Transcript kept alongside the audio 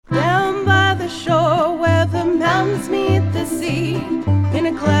shore where the mountains meet the sea, in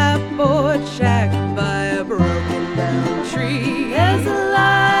a clapboard shack by a broken down tree. There's a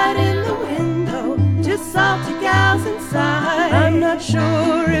light in the window, just salty gals inside. I'm not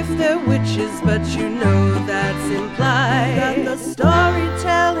sure if they're witches, but you know that's implied. Got the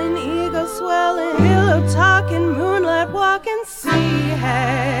storytelling, ego swelling, pillow talking, moonlight walking, sea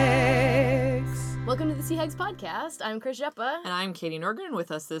hags. Welcome to the Sea Hags Podcast. I'm Chris Jeppa. And I'm Katie Norgren.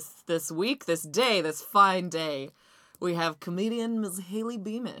 With us this week, this day, this fine day, we have comedian Ms. Haley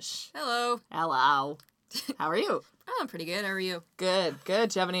Beamish. Hello. Hello. How are you? I'm pretty good. How are you? Good. Do you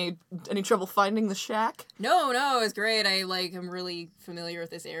have any trouble finding the shack? No, it's great. I'm really familiar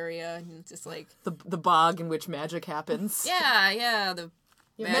with this area. And just like The bog in which magic happens. Yeah, the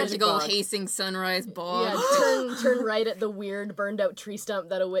magical bog. Hastings sunrise bog. Yeah, turn right at the weird burned out tree stump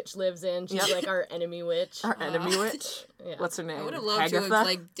that a witch lives in. She's like our enemy witch. Our enemy witch? Yeah. What's her name? I would have loved Agatha? to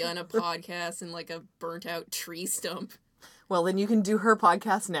have done a podcast in a burnt out tree stump. Well, then you can do her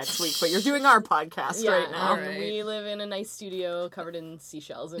podcast next week, but you're doing our podcast right now. and we live in a nice studio covered in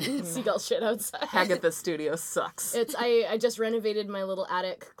seashells and seagull shit outside. Agatha's studio sucks. I just renovated my little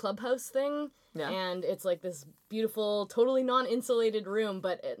attic clubhouse thing. Yeah. And it's like this beautiful, totally non-insulated room,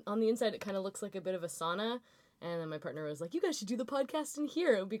 but on the inside it kind of looks like a bit of a sauna. And then my partner was like, you guys should do the podcast in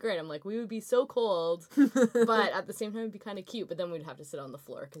here. It would be great. I'm like, we would be so cold, but at the same time it would be kind of cute. But then we'd have to sit on the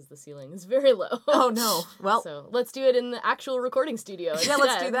floor because the ceiling is very low. Oh, no. Well, so let's do it in the actual recording studio instead. Yeah,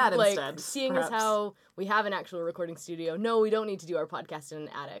 let's do that instead, Seeing perhaps. as how we have an actual recording studio, no, we don't need to do our podcast in an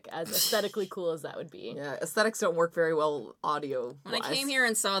attic, as aesthetically cool as that would be. yeah, aesthetics don't work very well audio-wise. When I came here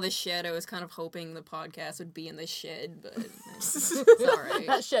and saw the shed, I was kind of hoping the podcast would be in the shed, but it's alright.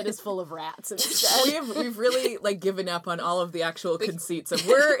 That shed is full of rats instead. We've really given up on all of the actual conceits of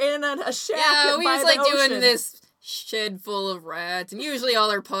we're in a shack Yeah, we by was the ocean. doing this shed full of rats, and usually all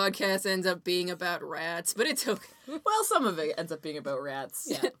our podcasts ends up being about rats, but it's okay. Well, some of it ends up being about rats.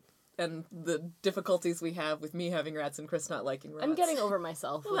 Yeah. And the difficulties we have with me having rats and Chris not liking rats. I'm getting over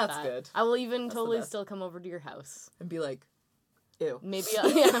myself with that's that. good. I will even That's totally the best. still come over to your house. And be like, ew. Maybe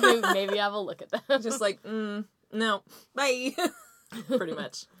maybe have a look at that. Just like, no, bye. Pretty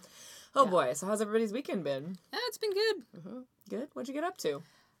much. Oh boy, so how's everybody's weekend been? Yeah, it's been good. Good? What'd you get up to?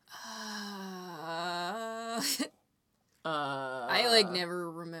 I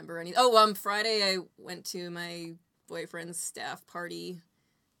never remember any. Oh, Friday I went to my boyfriend's staff party,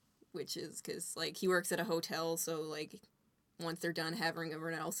 which is because he works at a hotel, so once they're done having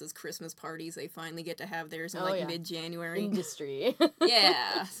everyone else's Christmas parties, they finally get to have theirs in mid-January. Industry.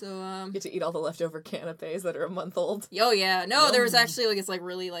 Yeah, so Get to eat all the leftover canapes that are a month old. oh yeah, no, there was actually it's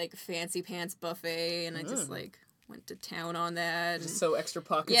really fancy pants buffet, and I just went to town on that. Just so extra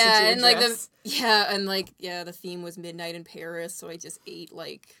pockets Yeah, into your and dress. the theme was Midnight in Paris, so I just ate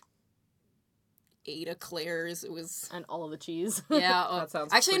 8 eclairs. It was And all of the cheese. yeah. That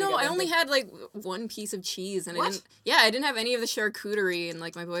sounds actually pretty no, good. I only had one piece of cheese, and What? I didn't have any of the charcuterie, and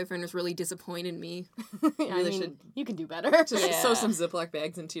my boyfriend was really disappointed in me. really should- You can do better. Just Yeah. sew some Ziploc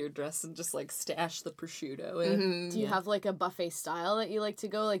bags into your dress and just stash the prosciutto in. Do you have a buffet style that you like to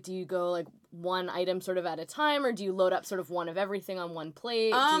go? Do you go one item sort of at a time, or do you load up sort of one of everything on one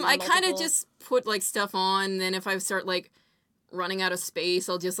plate? Do you I kind of multiple- just put stuff on, then if I start running out of space,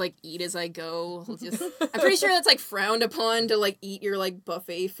 I'll just eat as I go. I'm pretty sure that's frowned upon to eat your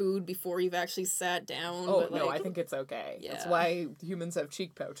buffet food before you've actually sat down. Oh, but, no, I think it's okay. That's Yeah. why humans have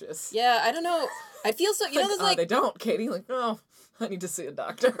cheek pouches. Yeah, I don't know. I feel so. They don't, Katie. I need to see a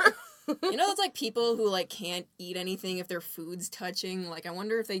doctor. Those people who can't eat anything if their food's touching. I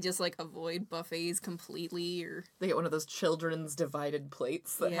wonder if they just avoid buffets completely, or They get one of those children's divided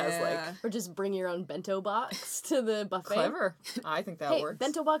plates that has Or just bring your own bento box to the buffet. clever. I think that Hey, works.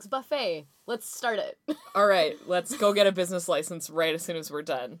 bento box buffet. Let's start it. All right, let's go get a business license right as soon as we're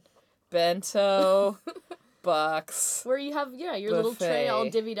done. Bento box. Where you have your little tray all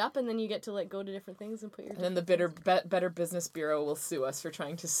Buffet. divvied up, and then you get to go to different things and put your. And then the Better Business Bureau will sue us for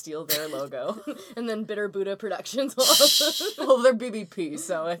trying to steal their logo. And then Bitter Buddha Productions will also. Well, they're BBP,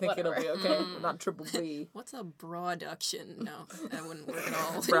 so I think it'll be Whatever. okay. Not triple B. what's a broaduction? No, that wouldn't work at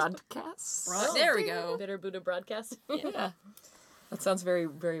all. Broadcast? There we go. Bitter Buddha Broadcast. Yeah. That sounds very,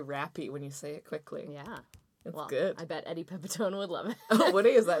 very rappy when you say it quickly. Yeah. It's Well, good. I bet Eddie Pepitone would love it. Oh, what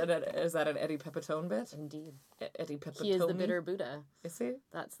is that? Is that an Eddie Pepitone bit? Indeed. Eddie Pepitone? He is the Bitter Buddha. Is he?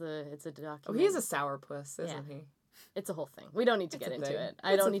 It's a document. Oh, he is a sourpuss, isn't he? It's a whole thing. We don't need to It's get a into thing. it.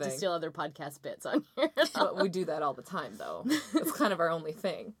 I It's a don't need to thing. steal other podcast bits on here. But we do that all the time, though. It's kind of our only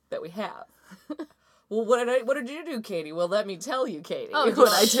thing that we have. Well, what did you do, Katie? Well, let me tell you, Katie, Oh, what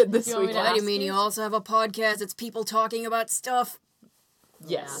I did this you want me to weekend. What do you mean you also have a podcast? It's people talking about stuff.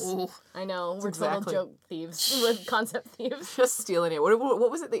 Yes. Oh. I know. We're exactly- total joke thieves. We're concept thieves. Just stealing it. What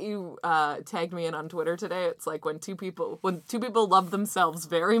was it that you tagged me in on Twitter today? It's like when two people love themselves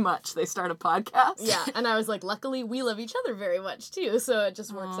very much, they start a podcast. Yeah, and I was like, luckily we love each other very much too, so it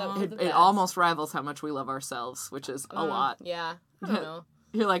just works out. for the It best. almost rivals how much we love ourselves, which is a lot. Yeah, I don't know.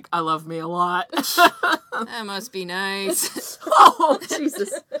 You're like, I love me a lot. That must be nice. Oh,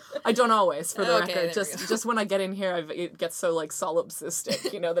 Jesus. I don't always, for the Okay, there record. we go. Just when I get in here, it gets so, like,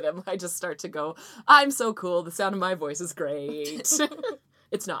 solipsistic, that I just start to go, I'm so cool, the sound of my voice is great.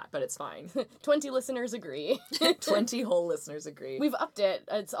 It's not, but it's fine. 20 listeners agree. 20 whole listeners agree. We've upped it.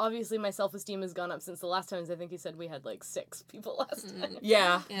 It's obviously my self-esteem has gone up since the last times. I think you said we had like 6 people last time.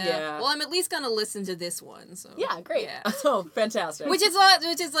 Yeah. Well, I'm at least gonna listen to this one. So Yeah, great. Yeah. Oh, fantastic. Which is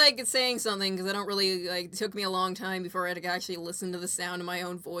like saying something because I don't really like. It took me a long time before I had to actually listen to the sound of my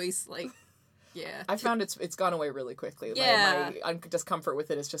own voice. Like, yeah. I found it's gone away really quickly. Yeah. My discomfort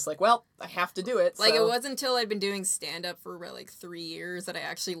with it is just like, well, I have to do it. Like, so. it wasn't until I'd been doing stand-up for about, like, 3 years that I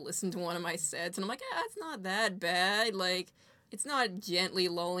actually listened to one of my sets, and I'm like, it's not that bad. Like, it's not gently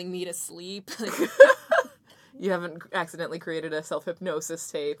lulling me to sleep. Like, You haven't accidentally created a self-hypnosis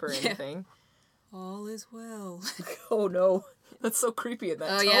tape or anything. all is well. Oh, no. That's so creepy in that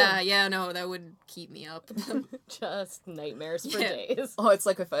Oh, tone. yeah, no, that would keep me up. Just nightmares for Yeah. days. Oh, it's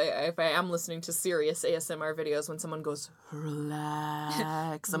like if I am listening to serious ASMR videos when someone goes,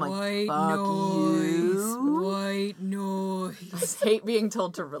 relax. I'm like, fuck you. White noise. I hate being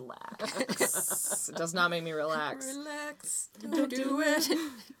told to relax. It does not make me relax. Relax. Don't do it.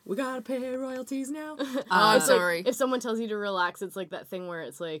 We gotta pay royalties now. I'm It's like, sorry. if someone tells you to relax, it's like that thing where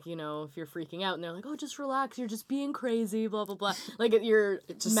it's like, if you're freaking out and they're like, oh, just relax, you're just being crazy, blah, blah, blah. Like your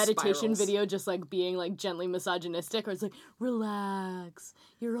just meditation spirals. video just like being like gently misogynistic, or it's like, relax,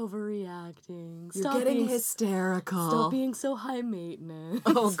 you're overreacting. You're Stop getting being, hysterical. Stop being so high maintenance.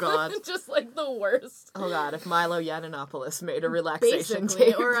 Oh, God. Just like the worst. Oh, God, if Milo Yiannopoulos made a relaxation Basically.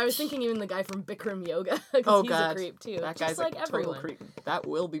 tape. Or I was thinking even the guy from Bikram Yoga, because Oh, he's God. a creep too. That Just guy's like a everyone. total creep. That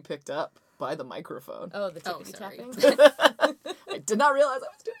will be picked up by the microphone. Oh, the Oh, tippity sorry. tapping. I did not realize I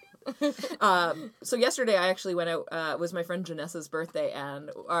was doing it. So yesterday I actually went out. It was my friend Janessa's birthday, and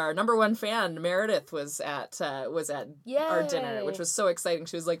our number one fan Meredith was at our dinner, Yay. which was so exciting.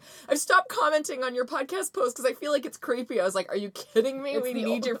 She was like, "I've stopped commenting on your podcast post because I feel like it's creepy." I was like, "Are you kidding me? It's We the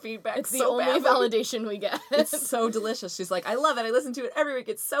need o- your feedback It's the so only badly." validation we get. It's so delicious. She's like, "I love it. I listen to it every week.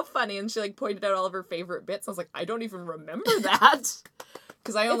 It's so funny." And she like pointed out all of her favorite bits. I was like, "I don't even remember that."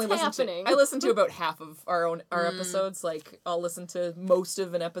 Because I only happening. I listen to about half of our episodes. Like, I'll listen to most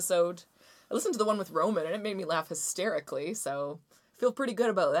of an episode. I listened to the one with Roman, and it made me laugh hysterically. So I feel pretty good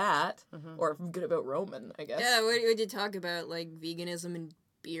about that, or good about Roman, I guess. Yeah, what did you talk about? Like, veganism and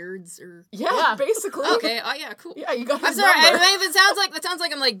beards? Or Yeah, basically. Okay, oh yeah, cool. Yeah, you got I'm his sorry, number. that sounds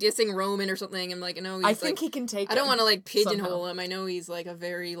like I'm like dissing Roman or something. I'm like, no, he's I think like, he can take. I don't it want to like pigeonhole somehow. him. I know he's like a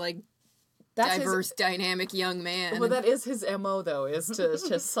very like That's diverse, dynamic young man. Well, that is his MO though, is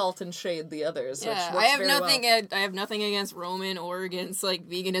to salt and shade the others. yeah, which works I have very nothing. well. I have nothing against Roman or against like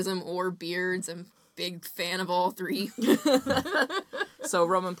veganism or beards. I'm a big fan of all three. So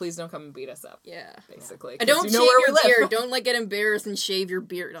Roman, please don't come and beat us up. Yeah. Basically, And 'cause don't you shave know where we your live. beard. Don't like get embarrassed and shave your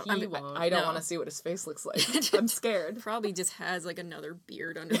beard. He won't. I don't No. want to see what his face looks like. I'm scared. Probably just has like another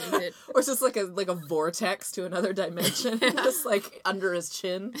beard underneath it. Or it's just like a vortex to another dimension, just like under his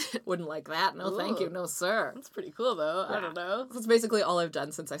chin. Wouldn't like that. No, thank you. Ooh. No, sir. That's pretty cool, though. I don't know. That's basically all I've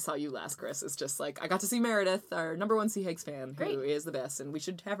done since I saw you last, Chris. Is just like I got to see Meredith, our number one Sea Hikes fan, Great. who is the best, and we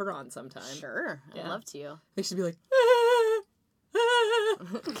should have her on sometime. Sure. I'd Yeah. love to. They should be like.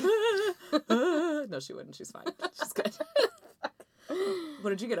 No, she wouldn't. She's fine. She's good. What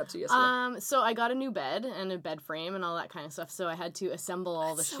did you get up to yesterday? So I got a new bed and a bed frame and all that kind of stuff. So I had to assemble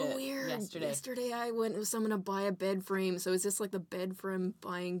all the so shit weird. yesterday. I went with someone to buy a bed frame. So is this like the bed frame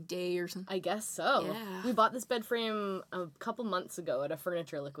buying day or something? I guess so. Yeah. We bought this bed frame a couple months ago at a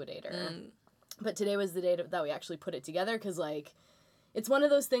furniture liquidator. But today was the day that we actually put it together because, like, it's one of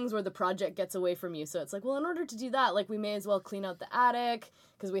those things where the project gets away from you. So it's like, well, in order to do that, like, we may as well clean out the attic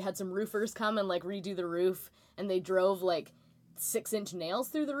because we had some roofers come and, like, redo the roof. And they drove, like, 6-inch nails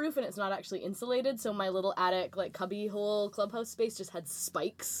through the roof and it's not actually insulated. So my little attic, like, cubby hole clubhouse space just had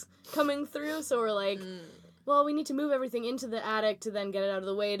spikes coming through. So we're like... well, we need to move everything into the attic to then get it out of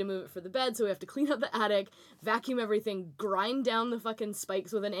the way to move it for the bed, so we have to clean out the attic, vacuum everything, grind down the fucking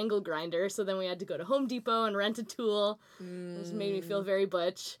spikes with an angle grinder, so then we had to go to Home Depot and rent a tool. It just made me feel very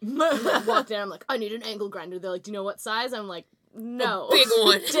butch. Walked in, I'm like, I need an angle grinder. They're like, do you know what size? I'm like, no. Big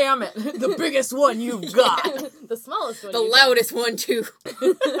one. Damn it! The biggest one you've got. The smallest one. The you got. loudest one too.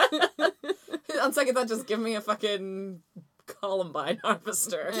 On second thought, just give me a fucking Columbine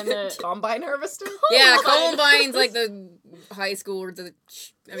harvester. And Combine harvester? Yeah, Columbine's like the high school or the.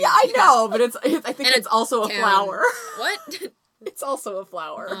 I mean, Yeah, I know, but I think And it's also a town. flower. What? It's also a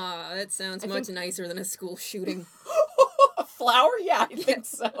flower. That sounds much nicer than a school shooting. A flower? Yeah, I think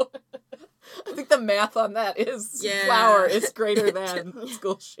so. I think the math on that is Yeah. flower is greater than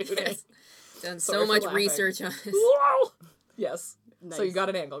school shooting. Done Sorry so for much laughing. research on this. Yes. Nice. So you got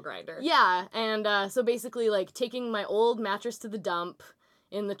an angle grinder. Yeah, and so basically, like, taking my old mattress to the dump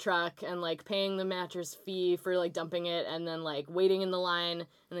in the truck and, like, paying the mattress fee for, like, dumping it and then, like, waiting in the line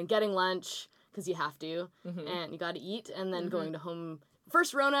and then getting lunch, because you have to, and you gotta eat, and then going to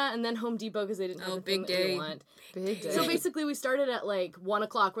first Rona and then Home Depot because they didn't have the big thing that day. you want. Big day. So basically, we started at, like, 1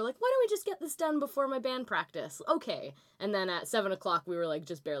 o'clock. We're like, why don't we just get this done before my band practice? Okay. And then at 7 o'clock, we were, like,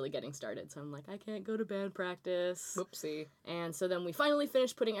 just barely getting started. So I'm like, I can't go to band practice. Whoopsie. And so then we finally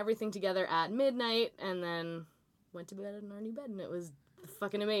finished putting everything together at midnight and then went to bed in our new bed, and it was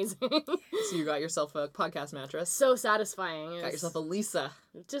fucking amazing. So you got yourself a podcast mattress. So satisfying. It Got was yourself a Lisa.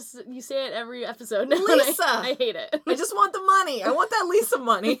 just, you say it every episode now. and Lisa! I hate it. I just want the money. I want that Lisa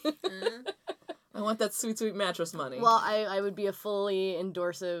money. I want that sweet, sweet mattress money. Well, I would be a fully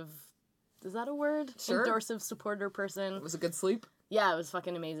endorsive, is that a word? Sure. Endorsive supporter person. it was a good sleep. Yeah, it was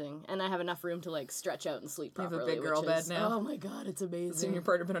fucking amazing. And I have enough room to, like, stretch out and sleep You have properly. a big girl which bed is, now? Oh my god, it's So you and amazing. your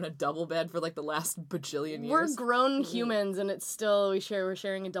partner been on a double bed for like the last bajillion We're years. grown humans, and it's still we're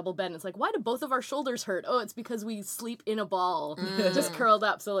sharing a double bed, and it's like, why do both of our shoulders hurt? Oh, it's because we sleep in a ball, just curled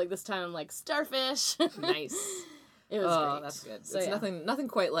up. So like this time, I'm like starfish. Nice. It was Oh, great. that's good. So, it's yeah. nothing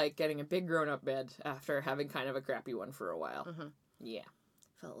quite like getting a big grown up bed after having kind of a crappy one for a while. Yeah.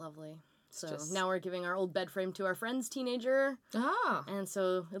 Felt lovely. So just- now we're giving our old bed frame to our friend's teenager, Ah, and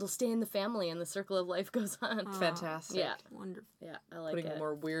so it'll stay in the family, and the circle of life goes on. fantastic. Yeah, Wonderful. yeah, I like Putting it.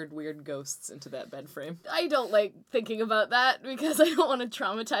 more weird ghosts into that bed frame. I don't like thinking about that because I don't want to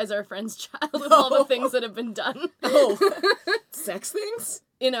traumatize our friend's child with all the things that have been done. Oh, sex things?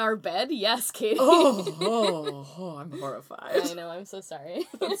 In our bed, yes, Katie. I'm horrified. I know, I'm so sorry.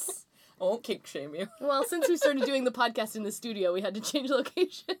 I won't kink shame you. Well, since we started doing the podcast in the studio, we had to change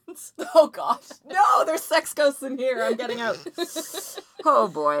locations. Oh gosh. No, there's sex ghosts in here. I'm getting out. Oh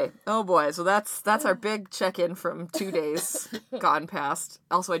boy. So that's our big check-in from 2 days gone past.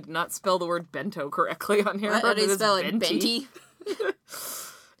 Also, I did not spell the word bento correctly on here. How do It you is spell it? benti. Benti?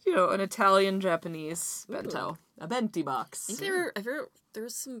 You know, an Italian-Japanese bento. A benti box. I think there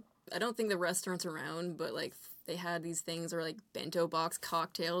was some, I don't think the restaurant's around, but like they had these things or like bento box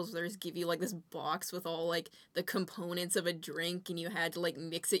cocktails where they just give you like this box with all like the components of a drink and you had to like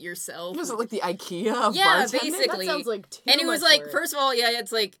mix it yourself. Was it like the IKEA of Yeah, bartending? basically. That sounds like too And it was much like, work. first of all, yeah,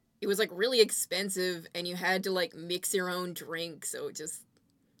 it's like, it was like really expensive and you had to like mix your own drink. So it just,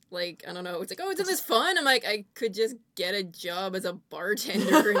 like, I don't know. It's like, oh, isn't this fun? I'm like, I could just get a job as a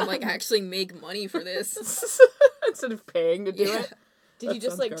bartender and like actually make money for this. Instead of paying to do Yeah. it. Did That you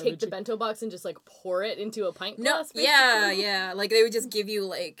just sounds like take the garbagey. bento box and just like pour it into a pint No, glass? yeah, basically? yeah. Like they would just give you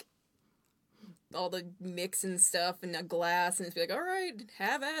like all the mix and stuff and a glass and it's be like, all right,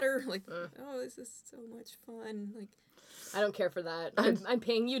 have at her. Like, oh, this is so much fun. Like, I don't care for that. I'm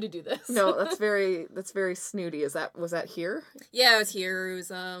paying you to do this. No, that's very snooty. Was that here? yeah, it was here. It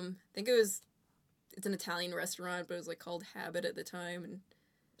was I think it's an Italian restaurant, but it was like called Habit at the time, and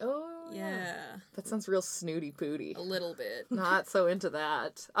Oh yeah, That sounds real snooty pooty. a little bit. Not so into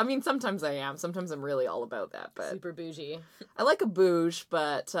that. I mean, sometimes I am. Sometimes I'm really all about that. But super bougie. I like a bouge,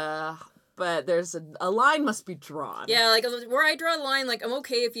 but there's a line must be drawn. Yeah, like where I draw the line, like I'm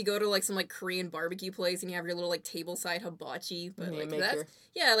okay if you go to like some like Korean barbecue place and you have your little like tableside hibachi, but And you like make that's your-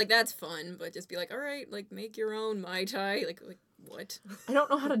 yeah, like that's fun. But just be like, all right, like make your own Mai Tai, like what? I don't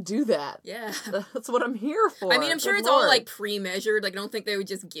know how to do that. Yeah. That's what I'm here for. I mean, I'm sure Good it's all Lord. like pre-measured. Like I don't think they would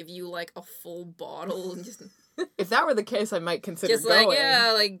just give you like a full bottle and just If that were the case, I might consider just like going.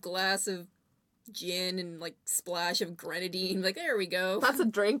 yeah, like glass of gin and like splash of grenadine. Like there we go. That's a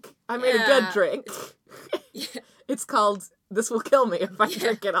drink. I made a good Yeah. drink. Yeah. It's called This Will Kill Me If I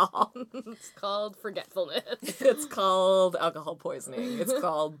Drink It All. It's called forgetfulness. It's called alcohol poisoning. It's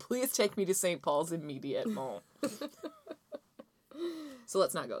called Please Take Me to St. Paul's Immediatement. So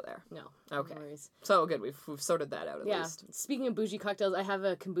let's not go there. No. Okay. No worries. So good. We've sorted that out at Yeah. least. Speaking of bougie cocktails, I have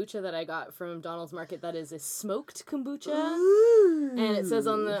a kombucha that I got from Donald's Market that is a smoked kombucha. And it says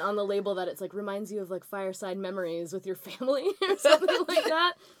on the label that it's like reminds you of like fireside memories with your family or something like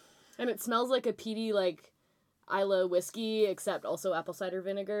that. And it smells like a peaty like Isla whiskey except also apple cider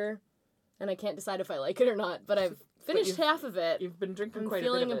vinegar. And I can't decide if I like it or not, but I've finished you've- half of it. You've been drinking I'm quite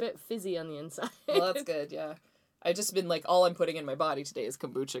feeling a a bit of it. bit fizzy on the inside. Well, that's good, yeah. I just been like, all I'm putting in my body today is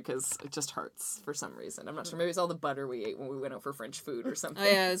kombucha because it just hurts for some reason. I'm not sure. Maybe it's all the butter we ate when we went out for French food or something. Oh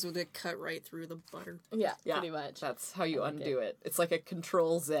yeah, this would get cut right through the butter. Yeah, Yeah, pretty much. That's how you like undo it. It's like a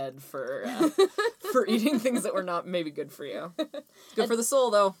Control Z for for eating things that were not maybe good for you. Good for the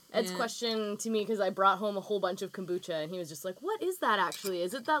soul, though. Ed's Yeah. question to me, because I brought home a whole bunch of kombucha, and he was just like, what is that actually?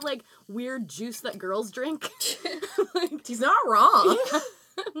 Is it that, like, weird juice that girls drink? Like, He's not wrong.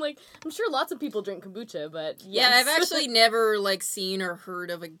 I'm like, I'm sure lots of people drink kombucha, but Yeah, yes. I've actually never, like, seen or heard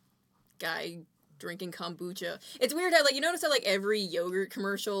of a guy drinking kombucha. It's weird how, like, you notice how, like, every yogurt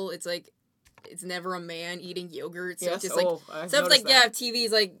commercial, it's, like, it's never a man eating yogurt. So it's just, like, I've so it's, like, noticed yeah, that. if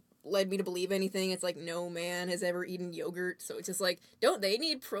TV's, like, led me to believe anything, it's, like, no man has ever eaten yogurt. So it's just, like, don't they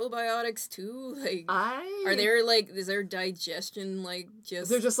need probiotics, too? Like, are there, like, is their digestion, like, just...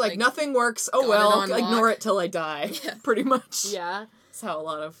 They're just like, nothing works. Oh got well, it on ignore lock. it till I die. Yeah. Pretty much. Yeah. That's how a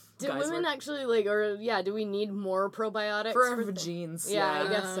lot of Do guys women work. actually, like, or, yeah, do we need more probiotics? For our the- genes. Yeah, I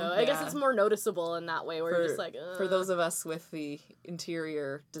guess so. I guess Yeah. it's more noticeable in that way, where you're just like, For those of us with the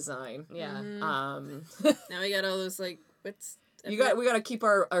interior design. Yeah. Um, Now we got all those, like, what's... we gotta keep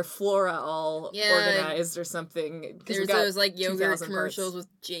our flora all Yeah. organized or something. 'Cause we There's got those, like, yogurt 2,000 commercials parts.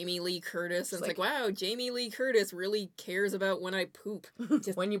 with Jamie Lee Curtis, and it's like- like, wow, Jamie Lee Curtis really cares about when I poop.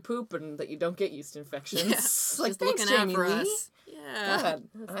 Just, When you poop and that you don't get yeast infections. yeah, Like, just thanks, looking out Jamie for Lee. us. Yeah. God.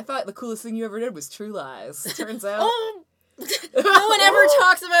 And I thought the coolest thing you ever did was True Lies. Turns out. Oh! No one ever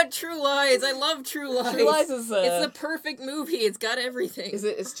talks about True Lies. I love True Lies. True Lies is It's the perfect movie. It's got everything.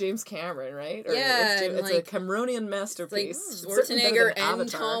 It's James Cameron, right? Or Yeah, it's, and, it's like- a Cameronian Like masterpiece. It's certainly Schwarzenegger better than and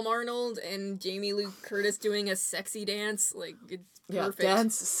Avatar. Tom Arnold and Jamie Lee Curtis doing a sexy dance. Like, it's Yeah, perfect.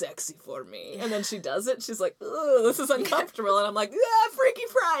 dance sexy for me. And then she does it. She's like, "Ugh, this is uncomfortable." And I'm like, "Ah, Freaky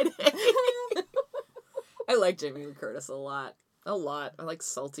Friday." I like Jamie Lee Curtis a lot. A lot. I like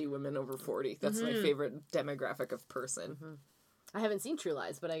salty women over 40. That's my favorite demographic of person. I haven't seen True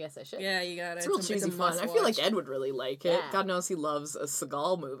Lies, but I guess I should. Yeah, you got it. It's real cheesy fun. I feel like Ed would really like it. Yeah. God knows he loves a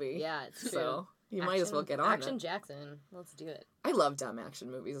Seagal movie. Yeah, it's true. So you might as well get on Action it. Jackson. Let's do it. I love dumb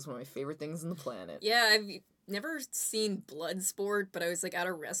action movies. It's one of my favorite things on the planet. Yeah, I've never seen Bloodsport, but I was like at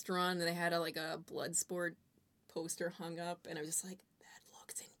a restaurant and they had a Bloodsport poster hung up, and I was just like, that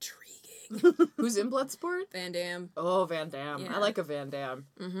looks intriguing. Who's in Bloodsport? Van Damme. Oh, Van Damme. Yeah. I like a Van Damme.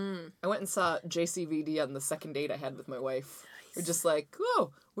 Mm-hmm. I went and saw JCVD on the second date I had with my wife. We're just like,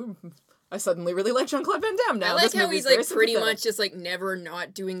 I suddenly really like Jean-Claude Van Damme now. I like This how movie's he's like very pretty sympathetic. much just like never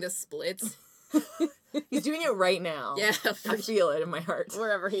not doing the splits. He's doing it right now. Yeah, I for feel it in my heart.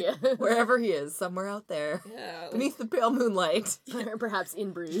 Wherever he is. Wherever he is, somewhere out there. yeah. like- Beneath the pale moonlight. Perhaps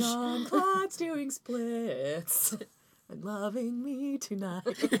in Bruges. Jean-Claude's doing splits. And loving me tonight.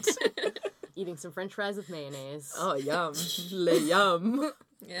 Eating some french fries with mayonnaise. Oh, yum. Le yum.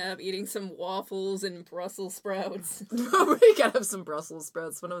 Yeah, eating some waffles and Brussels sprouts. We gotta have some Brussels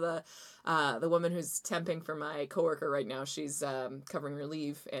sprouts. One of the woman who's temping for my coworker right now, she's covering her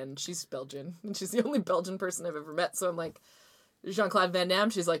leave, and she's Belgian, and she's the only Belgian person I've ever met. So I'm like, Jean-Claude Van Damme.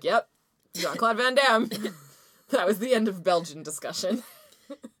 She's like, yep, Jean-Claude Van Damme. That was the end of Belgian discussion.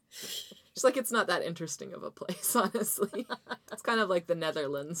 She's like, it's not that interesting of a place, honestly. It's kind of like the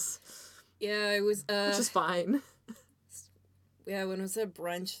Netherlands, Yeah, it was which is fine. yeah, when it was at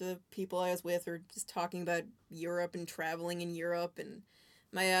brunch, the people I was with were just talking about Europe and traveling in Europe, and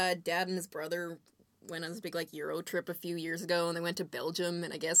my dad and his brother went on this big like Euro trip a few years ago, and they went to Belgium,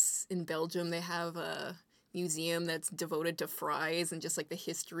 and I guess in Belgium they have a museum that's devoted to fries and just like the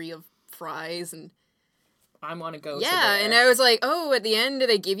history of fries, and I want to go. yeah, to and I was like, oh, at the end, do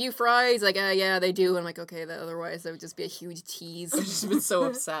they give you fries? Like, yeah, they do. And I'm like, okay, otherwise that would just be a huge tease. I've just been so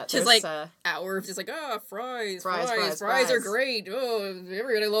upset. Just There's, like hour of just like, fries Fries, are fries. great. Oh,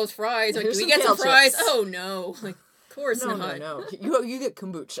 everybody loves fries. Like, Here's do we some get some kale fries? chips. Oh no, like, of course no, not. no. You get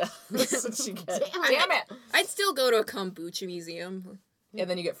kombucha. That's what you get. Damn it! I'd still go to a kombucha museum. And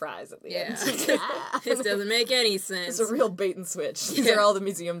then you get fries at the Yeah, end. this doesn't make any sense. It's a real bait and switch. These Yeah. are all the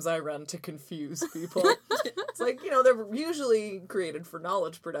museums I run to confuse people. It's like, they're usually created for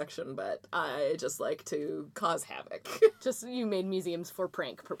knowledge production, but I just like to cause havoc. Just you made museums for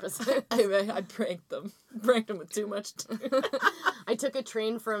prank purposes. I pranked them. Pranked them with too much I took a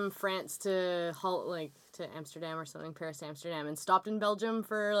train from France to to Amsterdam or something, Paris to Amsterdam, and stopped in Belgium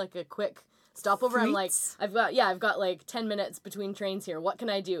for like a quick stopover. I'm like, Frites? I've got like 10 minutes between trains here. What can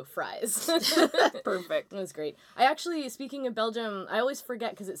I do? Fries. Perfect. It was great. I actually, speaking of Belgium, I always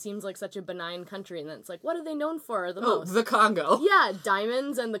forget because it seems like such a benign country, and then it's like, what are they known for the Oh, most? the Congo. Yeah,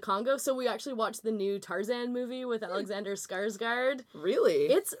 diamonds and the Congo. So we actually watched the new Tarzan movie with Alexander Skarsgård. Really?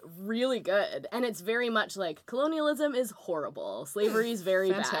 It's really good, and it's very much like colonialism is horrible. Slavery is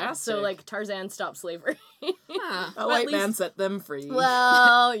very bad. So Fantastic. like Tarzan stopped slavery. Huh. A white man set them free.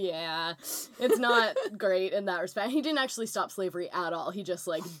 Well, yeah. It's not great in that respect. He didn't actually stop slavery at all. He just,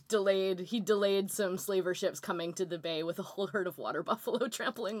 like, delayed some slaver ships coming to the bay with a whole herd of water buffalo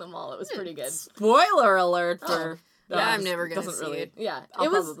trampling them all. It was pretty good. Spoiler alert for... Yeah, I'm never gonna doesn't see really... it. Yeah. I'll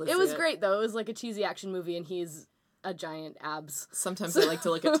It was probably see it. great, though. It was like a cheesy action movie, and he's a giant abs. Sometimes I like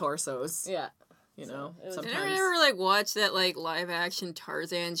to look at torsos. Yeah. You know? it was- Did Sometimes. I ever, like, watch that, like, live-action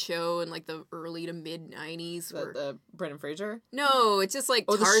Tarzan show in, like, the early to mid-90s? The Brendan Fraser? No, it's just, like,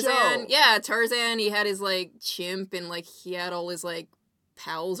 Oh, the Tarzan. show. Yeah, Tarzan, he had his, like, chimp, and, like, he had all his, like,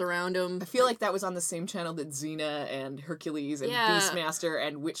 pals around him. I feel like that was on the same channel that Xena and Hercules and Yeah. Beastmaster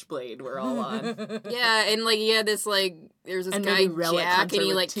and Witchblade were all on. Yeah, and, like, he had this, like, there's this And guy, maybe Relic Jack, Hunter and he,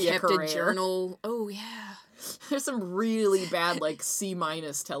 with like, Tia kept Carrere. a journal. Oh, yeah. There's some really bad, like, C-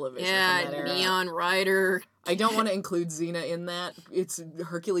 television Yeah, from that era. Neon Rider. I don't want to include Xena in that.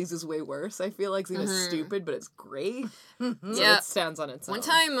 Hercules is way worse. I feel like Xena's stupid, but it's great. So Yeah. it stands on its own. One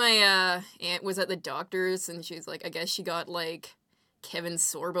time my aunt was at the doctor's, and she was like, I guess she got, like, Kevin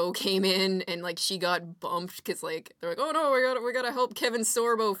Sorbo came in, and, like, she got bumped, because, like, they're like, oh, no, we gotta help Kevin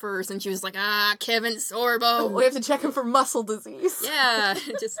Sorbo first, and she was like, Kevin Sorbo. We have to check him for muscle disease. Yeah,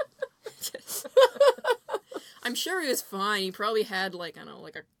 just I'm sure he was fine. He probably had, like, I don't know,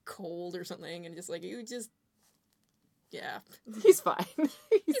 like a cold or something, and just, like, yeah. He's fine.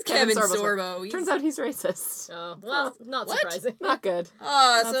 He's Kevin Sorbo's fine. Sorbo. Turns out he's racist. Oh, well, not What? surprising. Not good.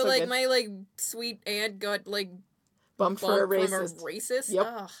 Oh, Not so, so like, good. my, like, sweet aunt got, like, Bumped for a bumped from a racist. racist? Yep.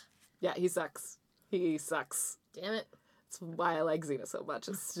 Ugh. Yeah, he sucks. He sucks. Damn it. That's why I like Xena so much.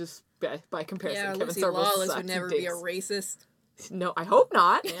 It's just by comparison. Yeah, Kevin Lucy Sorbo Lawless sucks. would never He be a dinks. racist. No, I hope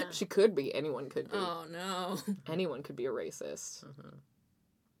not. Yeah. She could be. Anyone could be. Oh, no. Anyone could be a racist.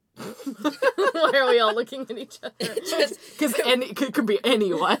 Why are we all looking at each other? Just, Because it could be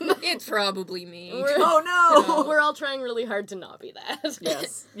anyone. it's probably me. Oh no! We're all trying really hard to not be that. Yes.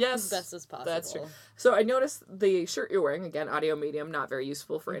 As Yes. best as possible. That's true. So I noticed the shirt you're wearing, again, audio medium, not very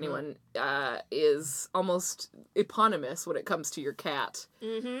useful for anyone, is almost eponymous when it comes to your cat.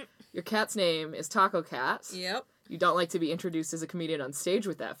 Mm-hmm. Your cat's name is Taco Cat. Yep. You don't like to be introduced as a comedian on stage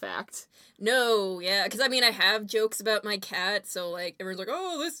with that fact. No, yeah, because I mean, I have jokes about my cat, so like everyone's like,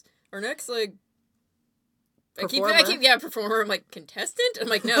 "Oh, our next like." I keep, performer. I'm like, contestant? I'm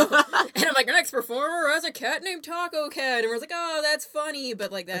like, no. And I'm like, our next performer has a cat named Taco Cat. And everyone's like, oh, that's funny, but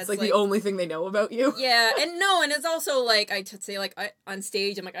like, that's It's like the only thing they know about you. Yeah, and no, and it's also like, say like, on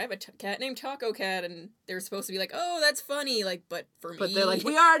stage, I'm like, I have a cat named Taco Cat, and they're supposed to be like, oh, that's funny, like, but for me. But they're like,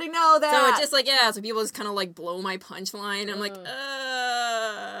 we already know that! So it's just like, yeah, so people just kind of like blow my punchline. I'm like,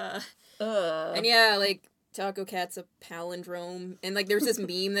 And yeah, like, Taco Cat's a palindrome. And, like, there's this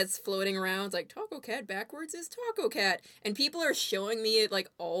meme that's floating around. It's like, Taco Cat backwards is Taco Cat. And people are showing me it, like,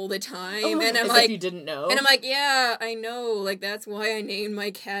 all the time. And I'm As like... if you didn't know. And I'm like, yeah, I know. Like, that's why I named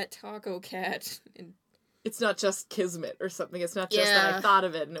my cat Taco Cat. And it's not just kismet or something. It's not just that I thought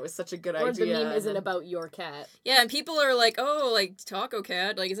of it and it was such a good Or idea. the meme and isn't then- about your cat. yeah, and people are like, oh, like, Taco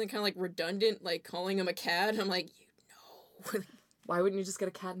Cat. Like, isn't it kind of, like, redundant, like, calling him a cat? I'm like, you know. Why wouldn't you just get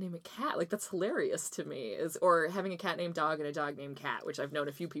a cat named a cat? Like, that's hilarious to me. Or having a cat named dog and a dog named cat, which I've known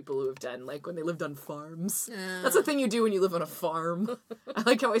a few people who have done, like, when they lived on farms. That's the thing you do when you live on a farm. I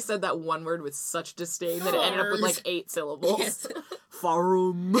like how I said that one word with such disdain that it ended up with, like, 8 syllables. Yes.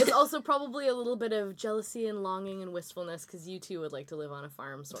 Farm. It's also probably a little bit of jealousy and longing and wistfulness, because you too would like to live on a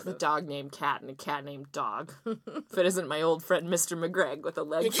farm, sort A of. dog named Cat and a cat named Dog. If it isn't my old friend Mr. McGregor with a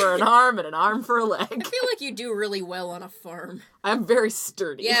leg for an arm and an arm for a leg. I feel like you do really well on a farm. I'm very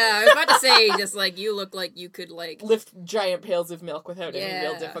sturdy. Yeah, I was about to say, just, like, you look like you could, like... Lift giant pails of milk without any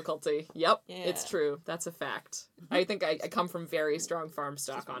real Yeah. difficulty. Yep, Yeah. it's true. That's a fact. I think I come from very strong farm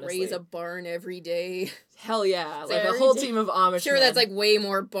stock, honestly. raise a barn every day. Hell yeah. Like a every whole day. team of Amish Sure, men. that's, like, way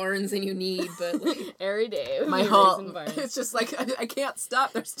more barns than you need, but, like... Every day. My we're whole... raising barns. It's just like, I can't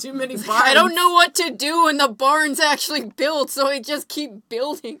stop. There's too many barns. I don't know what to do when the barn's actually built, so I just keep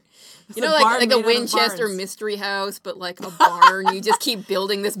building. It's You a know, barn like the made out of Winchester barns. Mystery House, but like a barn. You just keep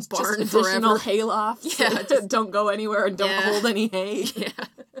building this Just barn additional forever. haylofts. Yeah, that don't go anywhere and don't Yeah. hold any hay. Yeah.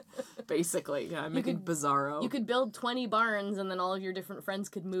 Basically, yeah, I'm making bizarro. You could build 20 barns, and then all of your different friends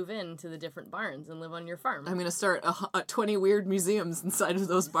could move in to the different barns and live on your farm. I'm gonna start 20 weird museums inside of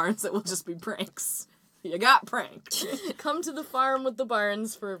those barns that will just be pranks. You got pranked. Come to the farm with the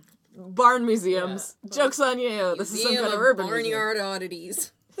barns for... Barn museums. Joke's on you. This is some Museum kind of of urban museum. barnyard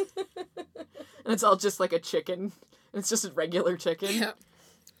oddities. And it's all just like a chicken. It's just a regular chicken. Yeah.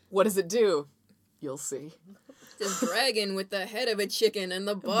 What does it do? You'll see. This dragon with the head of a chicken and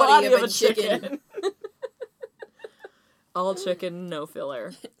the body, of a chicken. All chicken, no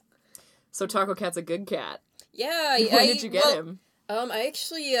filler. So Taco Cat's a good cat. Yeah, When did you get him? I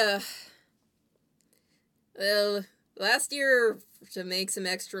actually, well, last year, to make some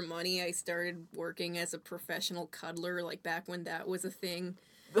extra money, I started working as a professional cuddler, like, back when that was a thing.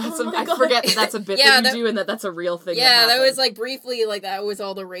 I forget that that's a bit Yeah, that you do and that's a real thing. Yeah, that was, happens. like, briefly, like, that was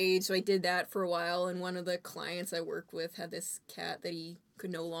all the rage, so I did that for a while, and one of the clients I worked with had this cat that he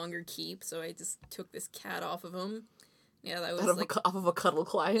could no longer keep, so I just took this cat off of him. Yeah, that was, off of a cuddle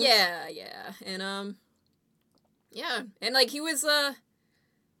client. Yeah, and, yeah, and, like, he was,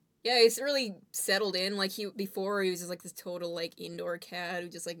 yeah, he's really settled in, like, before he was just, like, this total, like, indoor cat who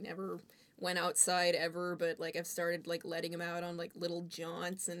just, like, never went outside ever, but, like, I've started, like, letting him out on, like, little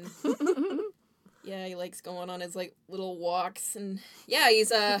jaunts, and, yeah, he likes going on his, like, little walks, and, yeah,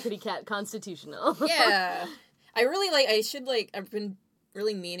 he's, Kitty cat constitutional. yeah, I've been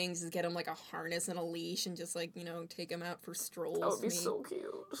really meaning to get him, like, a harness and a leash and just, like, you know, take him out for strolls. That would be maybe. so cute.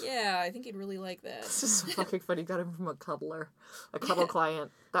 Yeah, I think he'd really like that. This is so fucking funny. You got him from a cuddler. A cuddle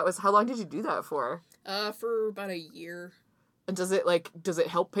client. That was, how long did you do that for? For about a year. And does it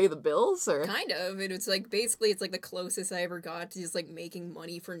help pay the bills, or? Kind of. It's like, basically, it's like the closest I ever got to just, like, making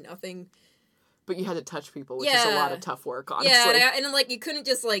money for nothing. But you had to touch people, which is a lot of tough work, honestly. Yeah, and like, you couldn't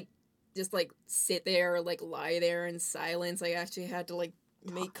just sit there or, like, lie there in silence. I actually had to, like,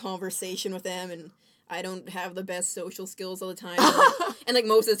 make conversation with them, and I don't have the best social skills all the time. And, like,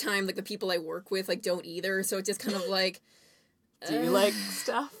 most of the time, like, the people I work with, like, don't either, so it's just kind of like... Do you like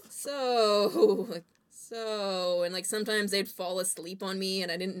stuff? And, like, sometimes they'd fall asleep on me,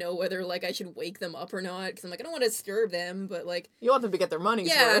 and I didn't know whether, like, I should wake them up or not, because I'm like, I don't want to disturb them, but, like... You want them to get their money's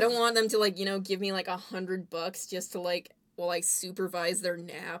worth. Yeah, I don't want them to, like, you know, give me, like, $100 just to, like, while I supervise their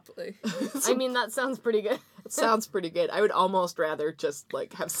nap. Like... I mean, that sounds pretty good. It sounds pretty good. I would almost rather just,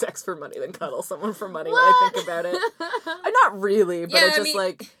 like, have sex for money than cuddle someone for money when I think about it. Not really, but Yeah, I just,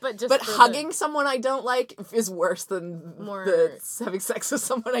 like... But hugging someone I don't like is worse than More... having sex with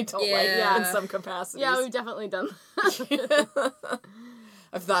someone I don't like in some capacities. Yeah, we've definitely done that.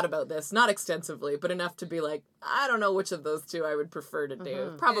 I've thought about this, not extensively, but enough to be like, I don't know which of those two I would prefer to do.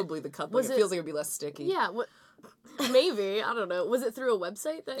 Mm-hmm. Probably the cuddling. It feels like it would be less sticky. Yeah, maybe. I don't know. Was it through a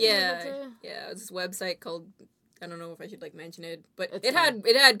website that you had to... Yeah, it was this website called... I don't know if I should, like, mention it, but It's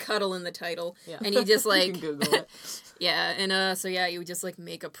it had cuddle in the title, and you just, like... You can Google it. Yeah, and, so, yeah, you would just, like,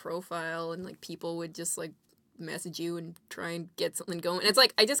 make a profile, and, like, people would just, like, message you and try and get something going. And it's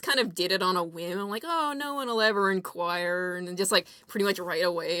like, I just kind of did it on a whim. I'm like, oh, no one will ever inquire. And then just, like, pretty much right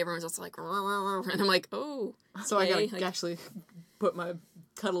away, everyone's just like, and I'm like, oh. So I gotta like, actually put my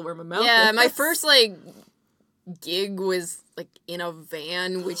cuddle where my mouth yeah, is. my first, like, gig was, like, in a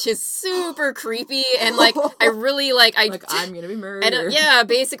van, which is super creepy. And, like, I really, like, I'm gonna be murdered. And, yeah,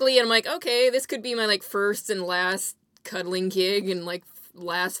 basically, and I'm like, okay, this could be my, like, first and last cuddling gig and, like,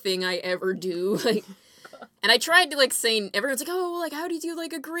 last thing I ever do. Like, and I tried to, like, say, everyone's like, oh, like, how did you,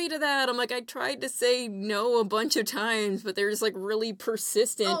 like, agree to that? I'm like, I tried to say no a bunch of times, but they're just, like, really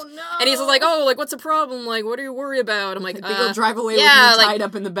persistent. Oh, no! And he's like, oh, like, what's the problem? Like, what are you worried about? I'm like, I think I'll drive away with yeah, you like, tied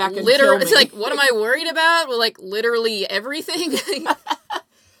up in the back and literally, kill me. it's like, what am I worried about? Well, like, literally everything.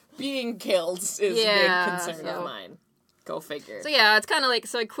 Being killed is a Yeah, big concern so- of mine. Go figure. So, yeah, it's kind of like,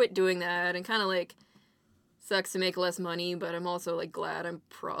 so I quit doing that, and kind of, like, sucks to make less money, but I'm also, like, glad I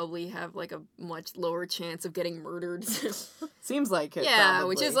probably have, like, a much lower chance of getting murdered. Seems like it, Yeah, probably.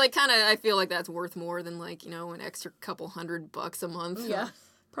 which is, like, kind of, I feel like that's worth more than, like, you know, an extra couple $100 a month. Yeah.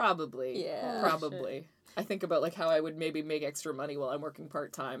 Probably. Yeah. Probably. I think about, like, how I would maybe make extra money while I'm working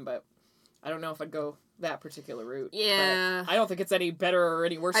part-time, but I don't know if I'd go that particular route. Yeah. But I don't think it's any better or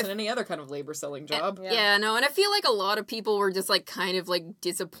any worse than any other kind of labor-selling job. Yeah, no, and I feel like a lot of people were just, like, kind of, like,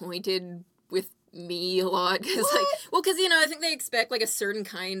 disappointed with me a lot, because, like, well, because, you know, I think they expect, like, a certain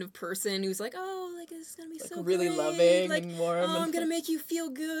kind of person who's like, oh, like, it's gonna be Like, so really great. loving like, and warm. oh, and I'm gonna make you feel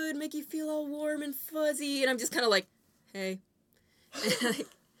good, make you feel all warm and fuzzy, and I'm just kind of like, hey.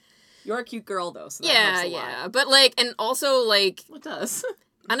 You're a cute girl, though, so that Yeah, helps a lot. yeah, but, like, and also, like, It does.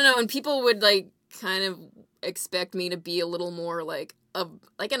 I don't know, and people would, like, kind of expect me to be a little more, like, I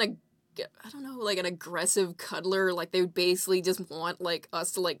don't know, like, an aggressive cuddler. Like, they would basically just want, like,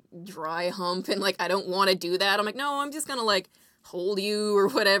 us to, like, dry hump, and, like, I don't want to do that. I'm like, no, I'm just gonna, like, hold you or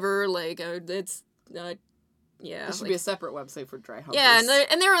whatever. Like, it's not, yeah. There should like, be a separate website for dry humpers. yeah,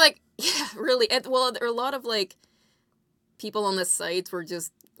 and they were like, yeah, really. Well, there are a lot of, like, people on the sites were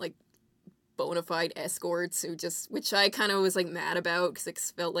just, like, bona fide escorts who just, which I kind of was, like, mad about, because it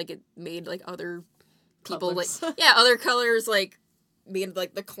felt like it made, like, other people, Cuddlers. like, yeah, other colors, like, made,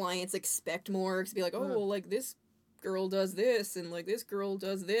 like, the clients expect more, to be like, oh, well, like, this girl does this, and, like, this girl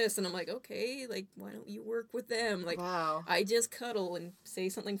does this, and I'm like, okay, like, why don't you work with them? Like, Wow. I just cuddle and say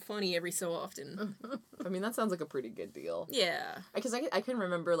something funny every so often. I mean, that sounds like a pretty good deal. Yeah. Because I can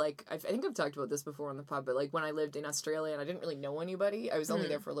remember, like, I think I've talked about this before on the pod, but, like, when I lived in Australia and I didn't really know anybody, I was only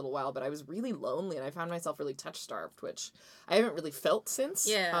there for a little while, but I was really lonely and I found myself really touch-starved, which I haven't really felt since.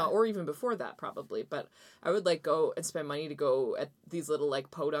 Yeah. Or even before that, probably. But I would, like, go and spend money to go at these little,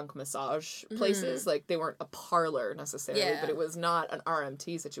 like, podunk massage places. Like, they weren't a parlor, necessarily, Yeah. but it was not an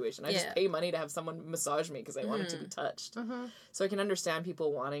RMT situation. I just Yeah. pay money to have someone massage me because I wanted to be touched. So I can understand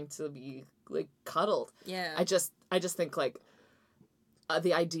people wanting to be, like, cuddled. Yeah. I just think, like,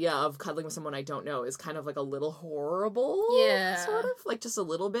 the idea of cuddling with someone I don't know is kind of, like, a little horrible. Yeah. Sort of. Like, just a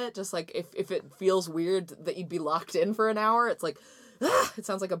little bit. Just, like, if it feels weird that you'd be locked in for an hour, it's like, it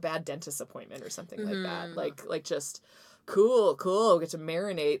sounds like a bad dentist appointment or something like that. Like, just, cool, get to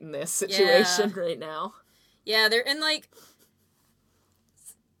marinate in this situation right now. Yeah, they're, and, like,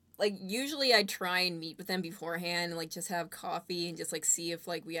 usually I try and meet with them beforehand and, like, just have coffee and just, like, see if,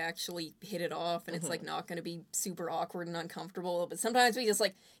 like, we actually hit it off and it's, like, not gonna be super awkward and uncomfortable. But sometimes we just,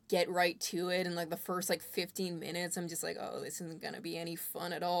 like, get right to it, and, like, the first, like, 15 minutes, I'm just like, oh, this isn't gonna be any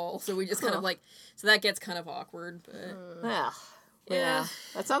fun at all. So we just kind of, like, so that gets kind of awkward, but... Yeah.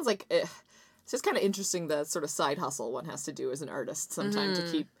 That sounds like... It's just kind of interesting, the sort of side hustle one has to do as an artist sometime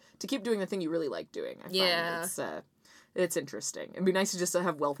to keep doing the thing you really like doing. I find it's interesting. It'd be nice to just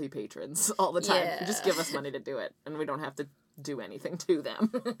have wealthy patrons all the time. Yeah. Who just give us money to do it, and we don't have to do anything to them.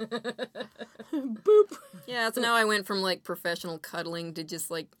 Boop. Yeah, so now I went from, like, professional cuddling to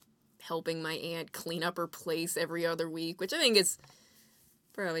just, like, helping my aunt clean up her place every other week, which I think is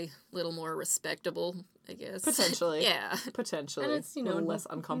probably a little more respectable, I guess. Potentially. Yeah. Potentially. And it's, a little less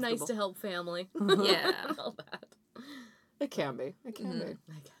uncomfortable. nice to help family. Yeah. All that. It can be. It can be.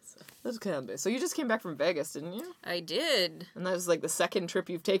 I guess so. It can be. So you just came back from Vegas, didn't you? I did. And that was, like, the second trip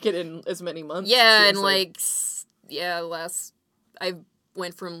you've taken in as many months. Yeah, it and, seems like, I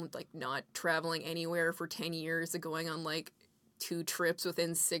went from, like, not traveling anywhere for 10 years to going on, like, 2 trips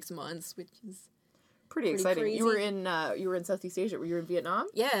within 6 months, which is... pretty exciting. crazy. You were in Southeast Asia. Were you in Vietnam?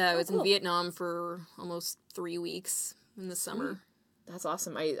 Yeah, I was cool. in Vietnam for almost 3 weeks in the summer. That's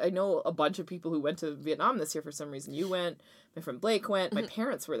awesome. I know a bunch of people who went to Vietnam this year for some reason. You went, my friend Blake went, my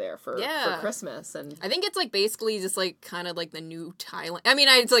parents were there for Christmas. And I think it's, like, basically just, like, kind of, like, the new Thailand. I mean,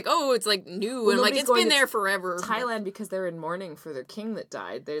 it's like, oh, it's, like, new. Well, and, like, nobody's it's going been to there forever. Thailand, because they're in mourning for their king that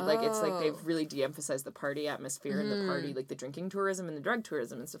died. They're like, it's like they've really de-emphasized the party atmosphere and the party, like the drinking tourism and the drug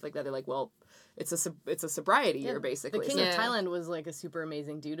tourism and stuff like that. They're like, well, it's a sobriety year, basically. The king So of Thailand was, like, a super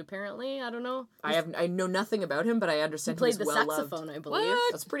amazing dude, apparently. I don't know. I know nothing about him, but I understand Played he the was well saxophone, loved. I believe.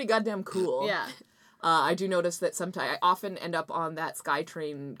 What? That's pretty goddamn cool. Yeah. I do notice that sometimes I often end up on that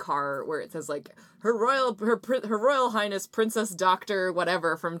SkyTrain car where it says, like, Her Royal Highness Princess Doctor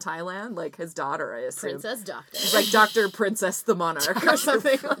whatever from Thailand, like his daughter, I assume. Princess Doctor. She's like Dr. Princess the Monarch or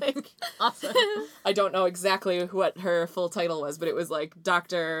something like. Awesome. I don't know exactly what her full title was, but it was like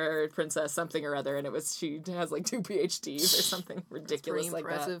Dr. Princess something or other, and it was she has like 2 PhDs or something ridiculous Pretty like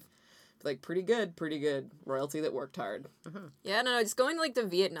impressive. that. Like pretty good royalty that worked hard. Yeah, no, just going, like, to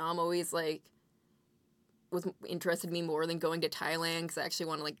Vietnam always, like, interested me more than going to Thailand, because I actually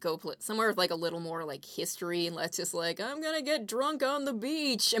want to, like, go somewhere with, like, a little more, like, history and less just, like, I'm gonna get drunk on the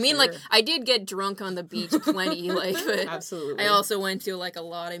beach. I mean, like, Sure. I did get drunk on the beach plenty, like, but Absolutely. I also went to, like, a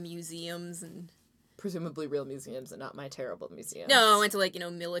lot of museums and... Presumably real museums and not my terrible museums. No, I went to, like, you know,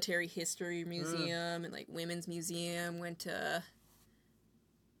 military history museum and, like, women's museum, went to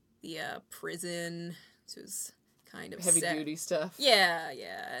the prison, which was kind of heavy duty stuff. Yeah.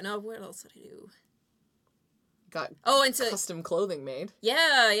 No, what else did I do? Got and so custom clothing made. Yeah,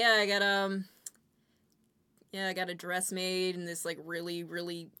 I got I got a dress made and this, like, really,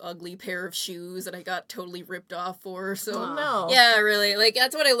 really ugly pair of shoes that I got totally ripped off for. So Oh no. yeah, really, like,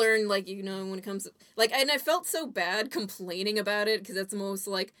 that's what I learned, like, you know, when it comes to, like, and I felt so bad complaining about it, because that's the most,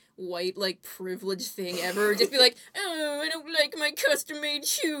 like, white, like, privileged thing ever. Just be like, oh, I don't like my custom-made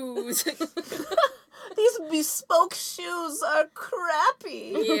shoes. These bespoke shoes are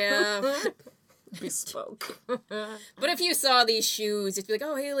crappy. Yeah. Bespoke. But if you saw these shoes, you'd be like,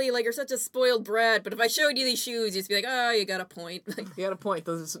 oh, Haley, like, you're such a spoiled brat. But if I showed you these shoes, you'd be like, oh, you got a point. Like, You got a point.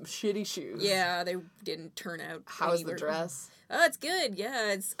 Those are some shitty shoes. yeah, they didn't turn out. How's the anywhere. dress? Oh, it's good.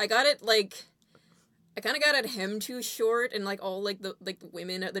 Yeah, I got it, like, I kind of got it hemmed too short, and, like, all, like, the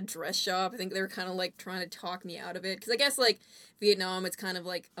women at the dress shop, I think they were kind of, like, trying to talk me out of it. Because I guess, like, Vietnam, it's kind of,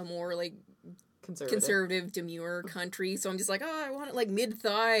 like, a more, like, conservative, demure country. So I'm just like, oh, I want it, like,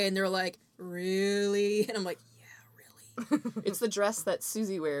 mid-thigh. And they're like, really? And I'm like, yeah, really. It's the dress that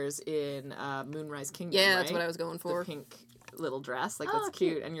Susie wears in Moonrise Kingdom. Yeah, right? that's what I was going for. The pink little dress, like Oh, that's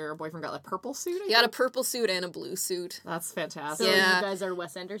cute. And your boyfriend got a purple suit. He got a purple suit and a blue suit. That's fantastic. So Yeah. you guys are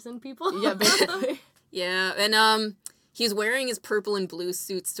Wes Anderson people? Yeah, basically. Yeah, and he's wearing his purple and blue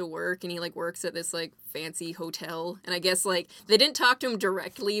suits to work, and he like works at this like fancy hotel. And I guess like they didn't talk to him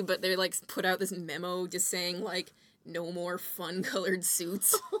directly, but they like put out this memo just saying like no more fun-colored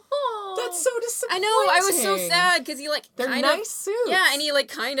suits. That's so disappointing. I know, I was so sad because he like They're kind nice of, suits. yeah, and he like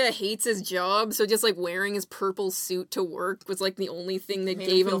kind of hates his job, so just like wearing his purple suit to work was like the only thing that Made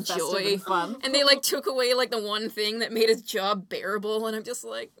gave feel him festive joy. and fun. And they like took away like the one thing that made his job bearable, and I'm just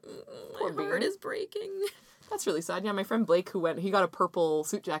like, Poor my heart bean. is breaking. That's really sad. Yeah, my friend Blake, who went, he got a purple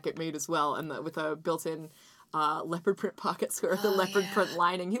suit jacket made as well, and with a built-in leopard print pockets or the leopard print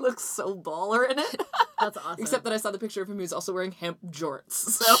lining. He looks so baller in it. That's awesome. Except that I saw the picture of him. He was also wearing hemp jorts,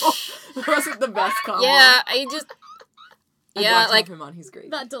 so it wasn't the best combo. Yeah, I just I'd yeah, watch like him on. He's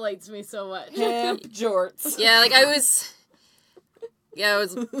great. That delights me so much. Hemp jorts. yeah, like I was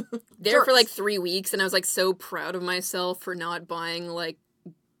there for like 3 weeks, and I was like so proud of myself for not buying like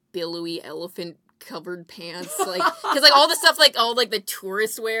billowy elephant covered pants, like because like all the stuff like all like the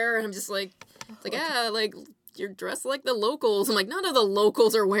tourist wear, and I'm just like it's like yeah, like you're dressed like the locals. I'm like none of the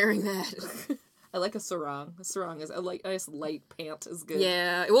locals are wearing that. I like a sarong. A sarong is a nice light pant is good.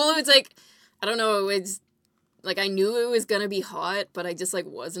 Yeah, well it's like I don't know, it's like I knew it was gonna be hot, but I just like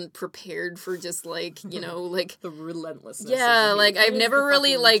wasn't prepared for just like you know like The relentlessness. yeah, of the like heat. I've It is never the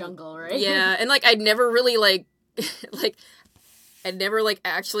really fucking like jungle, right? yeah, and like I'd never really like like I'd never like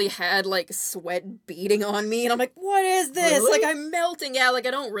actually had like sweat beating on me, and I'm like, what is this? Really? Like I'm melting. Yeah, like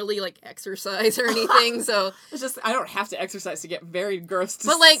I don't really like exercise or anything, so It's just I don't have to exercise to get very gross to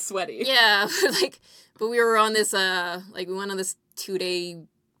But, like, sweaty. yeah, like but we were on this like we went on this 2-day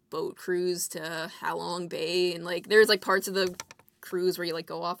boat cruise to Halong Bay, and like there's like parts of the cruise where you like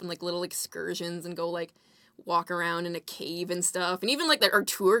go off on like little excursions and go like walk around in a cave and stuff, and even like our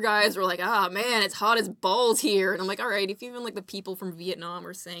tour guys were like, ah man, it's hot as balls here, and I'm like, all right, if even like the people from Vietnam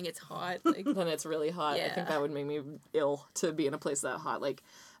are saying it's hot, like Then it's really hot. I Yeah. think that would make me ill to be in a place that hot. Like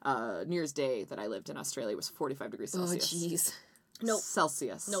New Year's Day that I lived in Australia was 45 degrees oh Celsius. jeez. Nope.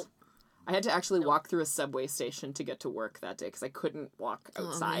 Celsius. Nope. I had to actually walk through a subway station to get to work that day because I couldn't walk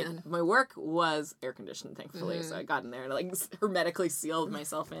outside. man. My work was air conditioned, thankfully, so I got in there and like hermetically sealed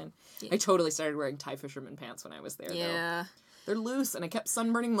myself in. I totally started wearing Thai fisherman pants when I was there. Though. Yeah. They're loose, and I kept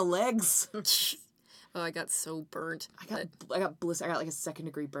sunburning my legs. Oh, I got so burnt. I got blister. I got like a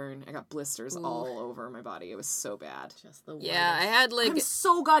 2nd-degree burn. I got blisters all over my body. It was so bad. Just the Yeah, I whitest. had like I'm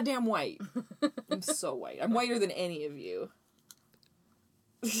so goddamn white. I'm so white. I'm whiter than any of you.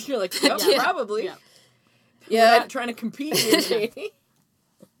 You're like, yep, Yeah. probably. Yeah. Yeah, not trying to compete with me.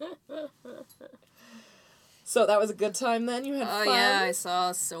 So that was a good time then? You had oh fun? yeah, I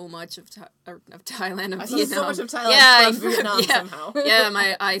saw so much of Thailand and I saw Vietnam. so much of Thailand yeah, from Vietnam yeah, somehow. yeah,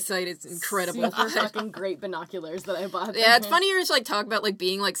 my eyesight is incredible. Super fucking great binoculars that I bought. Yeah, it's funny to like talk about like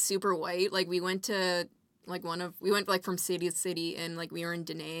being like super white. Like we went to like like from city to city, and like we were in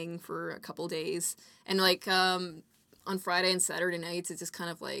Da Nang for a couple days, and like on Friday and Saturday nights it's just kind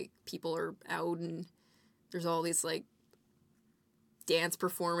of like people are out and there's all these like dance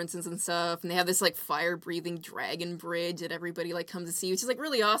performances and stuff, and they have this like fire breathing dragon bridge that everybody like comes to see, which is like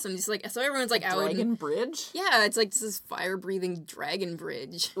really awesome. Just like so everyone's like out. Dragon Bridge? Yeah, it's like this fire breathing dragon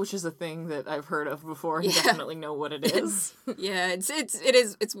bridge. Which is a thing that I've heard of before. Yeah. You definitely know what it is. Yeah,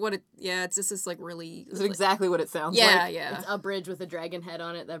 it's what it. Yeah, it's just this like really. Is it exactly what it sounds Yeah, like? yeah. It's a bridge with a dragon head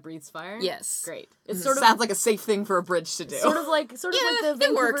on it that breathes fire. Yes. Great. It It's sort of sounds like a safe thing for a bridge to do. sort of like Yeah, the it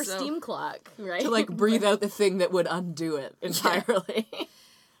Vancouver works, though. steam clock, right? to like breathe out the thing that would undo it entirely.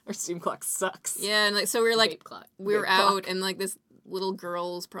 Our steam clock sucks. Yeah, and like so we were like Vape clock. we were Vape out, clock. and like this little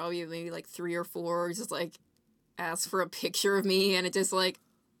girl's probably maybe like 3 or 4 just like asked for a picture of me, and it just like,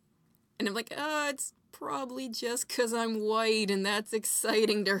 and I'm like, it's probably just because I'm white, and that's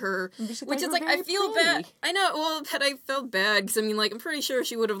exciting to her. Maybe she Which thought is you like were I very feel pretty. bad. I know. Well, but I felt bad because I mean, like I'm pretty sure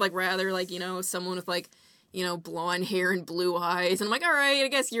she would have like rather like someone with like blonde hair and blue eyes, and I'm like, all right, I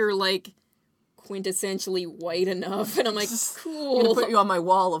guess you're like quintessentially white enough, and I'm like, I'm gonna cool. put you on my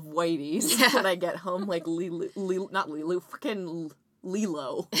wall of whiteies Yeah. when I get home, like freaking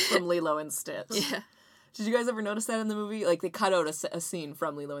Lilo from Lilo and Stitch. Yeah. Did you guys ever notice that in the movie? Like, they cut out a scene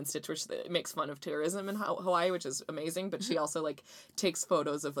from Lilo and Stitch, which makes fun of tourism in Hawaii, which is amazing, but she also, like, takes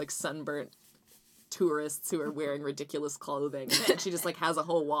photos of, like, sunburnt tourists who are wearing ridiculous clothing, and she just, like, has a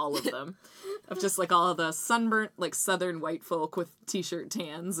whole wall of them. Of just, like, all of the sunburnt, like, southern white folk with t-shirt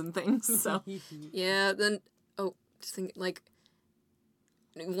tans and things, so... Yeah, then just think like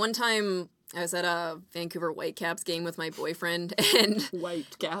one time I was at a Vancouver Whitecaps game with my boyfriend, and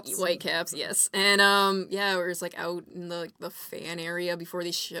Whitecaps. Whitecaps, yes. And yeah, we were just like out in the fan area before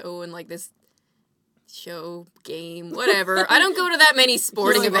the show, and like this show game, whatever. I don't go to that many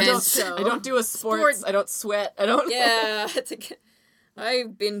sporting events. I don't do a sports. I don't sweat. I don't. Yeah,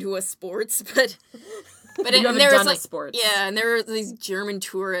 I've been to a sports, but You and haven't there was done a like sports. yeah, and there were these German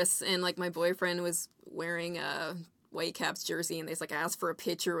tourists, and like my boyfriend was wearing a Whitecaps jersey, and they just like asked for a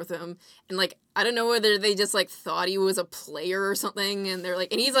picture with him, and like I don't know whether they just like thought he was a player or something, and they're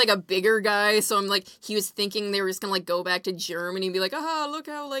like, and he's like a bigger guy, so I'm like, he was thinking they were just gonna like go back to Germany and be like, ah, look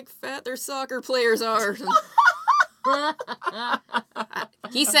how like fat their soccer players are.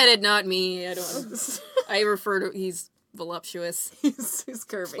 He said it, not me. I refer to he's voluptuous, he's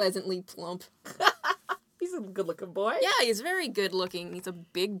curvy. pleasantly plump. He's a good-looking boy. Yeah, he's very good looking. He's a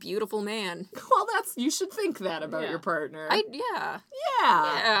big, beautiful man. Well, you should think that about your partner. Yeah.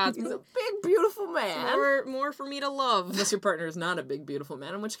 Yeah. He's a big, beautiful man. More for me to love. Unless your partner is not a big, beautiful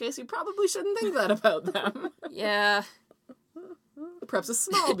man, in which case you probably shouldn't think that about them. Yeah. Perhaps a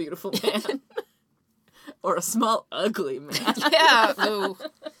small, beautiful man. Or a small, ugly man. Yeah. Oh.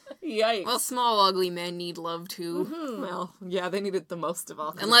 Yikes. Well, small, ugly men need love, too. Mm-hmm. Well, yeah, they need it the most of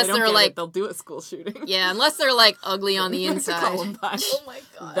all. Unless they don't they're get like... it, they'll do a school shooting. Yeah, unless they're, like, ugly on the inside. Columbine. Oh my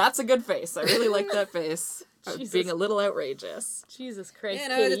god. That's a good face. I really like that face. Jesus. Being a little outrageous. Jesus Christ. You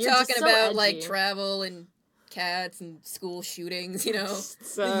know, Katie, they're you're just talking so about, like, edgy. travel and cats and school shootings, you know.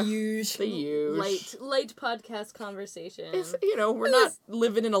 It's, The huge. the huge. light podcast conversation. It's, we're not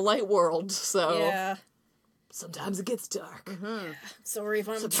living in a light world, so Yeah. sometimes it gets dark. Sorry if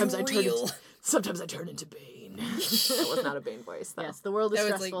I'm Sometimes too I turn real. into Bane. That was not a Bane voice, though. Yes, the world is That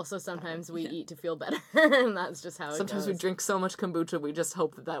was, stressful, like- so sometimes we eat to feel better, and that's just how it Sometimes goes. we drink so much kombucha, we just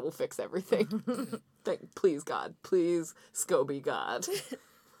hope that will fix everything. Please, God. Please, SCOBY God.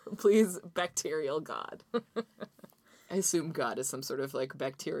 Please, bacterial God. I assume God is some sort of, like,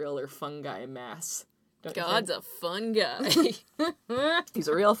 bacterial or fungi mass. Don't you God's think? a fun guy. He's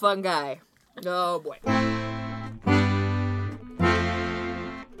a real fun guy. Oh, boy.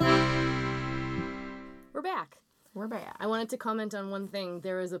 We're back. We're back. I wanted to comment on one thing.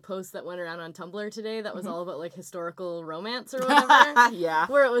 There was a post that went around on Tumblr today that was all about, like, historical romance or whatever. Yeah.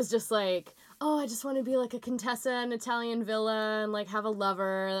 Where it was just like, oh, I just want to be like a Contessa in an Italian villa and like have a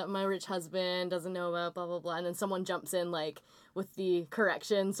lover that my rich husband doesn't know about, blah, blah, blah. And then someone jumps in like with the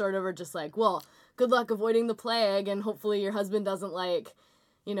correction sort of, or just like, well, good luck avoiding the plague and hopefully your husband doesn't like,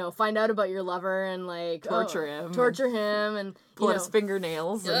 find out about your lover and like Torture him and Pull out his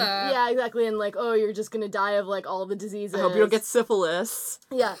fingernails. And yeah, exactly. And like, oh, you're just going to die of like all the diseases. I hope you don't get syphilis.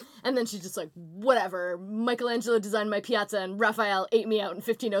 Yeah, and then she's just like, whatever, Michelangelo designed my piazza and Raphael ate me out in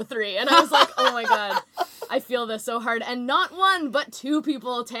 1503. And I was like, oh my god, I feel this so hard. And not one, but two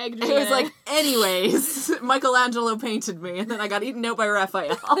people tagged me It was in like, anyways, Michelangelo painted me, and then I got eaten out by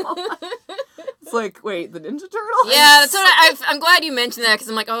Raphael. It's like, wait, the Ninja Turtles? Yeah, that's what I'm glad you mentioned that, because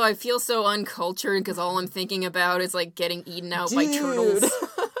I'm like, oh, I feel so uncultured, because all I'm thinking about is, like, getting eaten out by turtles.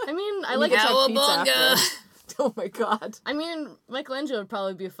 I mean, I like get to have pizza Cowabunga! after. Oh my god. I mean, Michelangelo would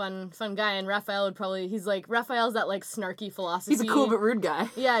probably be a fun guy, and Raphael would probably, Raphael's that, like, snarky philosophy. He's a cool but rude guy.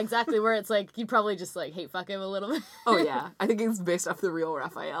 Yeah, exactly, where it's like, you'd probably just, like, hate fuck him a little bit. Oh yeah. I think it's based off the real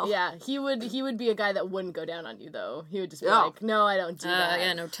Raphael. Yeah, he would be a guy that wouldn't go down on you, though. He would just be Yeah. like, no, I don't do that.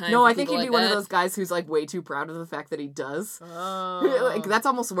 Yeah, no time No, for I think he'd people be like one of that. those guys who's like way too proud of the fact that he does. Oh. Like that's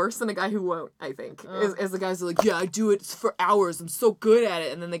almost worse than a guy who won't, I think. Is the guys who are like, yeah, I do it for hours, I'm so good at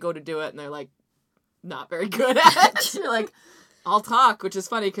it, and then they go to do it and they're like, not very good at it. You're like, I'll talk, which is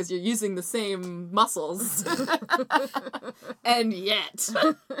funny because you're using the same muscles. and yet,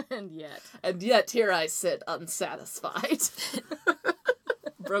 And yet. here I sit unsatisfied.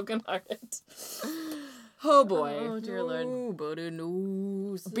 Brokenhearted. Oh boy. Oh, dear Lord. Nobody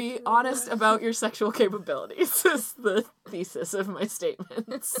knows. Be honest about your sexual capabilities is the thesis of my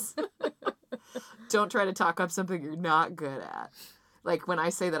statements. Don't try to talk up something you're not good at. Like when I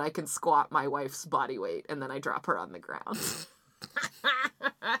say that I can squat my wife's body weight and then I drop her on the ground.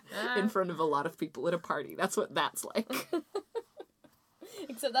 In front of a lot of people at a party. That's what that's like.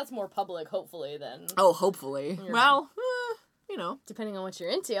 Except that's more public, hopefully, than Oh, hopefully. Well, you know, depending on what you're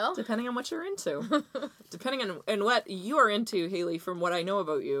into. depending on what you're into. Depending on what you are into, Haley, from what I know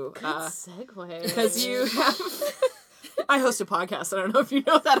about you. Good segue. Because you have... I host a podcast. I don't know if you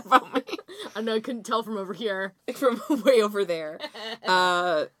know that about me. I know I couldn't tell from over here. From way over there.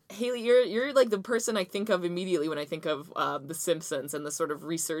 Haley, you're like the person I think of immediately when I think of The Simpsons and the sort of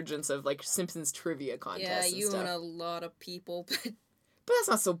resurgence of like Simpsons trivia contests Yeah, and you stuff. and a lot of people. But that's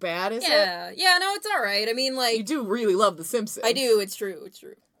not so bad, is it? Yeah, no, it's alright. I mean, You like, do really love The Simpsons. I do, it's true.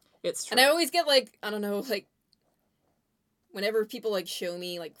 It's true. And I always get, like, I don't know, like, whenever people, like, show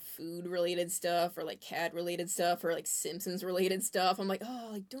me, like, food-related stuff, or, like, cat-related stuff, or, like, Simpsons-related stuff, I'm like, oh,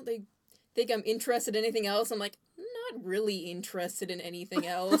 like, don't they think I'm interested in anything else? I'm like, not really interested in anything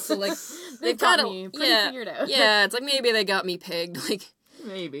else. So, like, They've got me pretty figured out. Yeah, it's like maybe they got me pegged, like...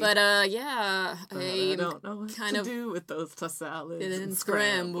 Maybe. But, yeah, I don't know what kind to of do with those salads and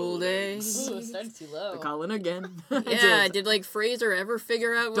scrambled eggs. Ooh, it started too low. They're calling again. Yeah, did, like, Fraser ever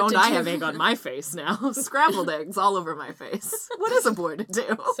figure out what Don't to I do? have egg on my face now? Scrambled eggs all over my face. What is a boy to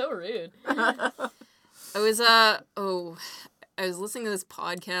do? So rude. I was listening to this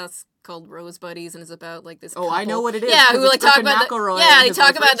podcast called Rose Buddies, and it's about, like, this Oh, I know couple. what it is. Yeah, 'cause who, it's like, talk Griffin about McElroy yeah, and they his talk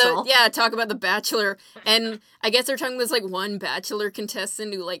wife about Rachel. talk about The Bachelor, and I guess they're talking about this, like, one Bachelor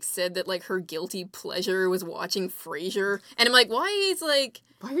contestant who, like, said that, like, her guilty pleasure was watching Frasier, and I'm like, why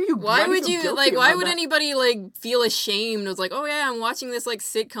would you, like, why would anybody, like, feel ashamed? It was like, oh yeah, I'm watching this, like,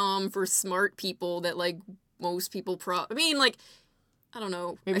 sitcom for smart people that, like, most people I mean, like, I don't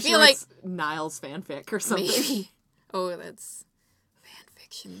know. Maybe I she feel like writes Niles fanfic or something. maybe. Oh, that's fan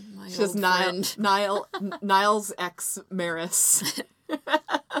fiction. My She says old friend. Niles ex Maris.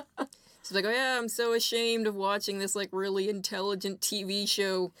 She's like, oh yeah, I'm so ashamed of watching this, like, really intelligent TV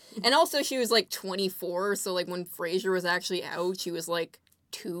show. And also, she was, like, 24, so, like, when Frasier was actually out, she was, like,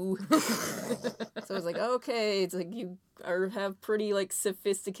 2. So I was like, okay, it's like you have pretty, like,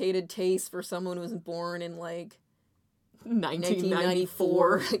 sophisticated taste for someone who was born in, like,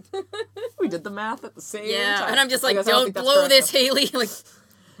 1994. We did the math at the same time. yeah, and I'm just like, I guess I don't don't think that's blow correct, this, though. Haley. Like,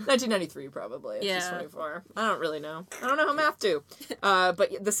 1993 probably. If she's Yeah. 24. I don't really know. I don't know how math do.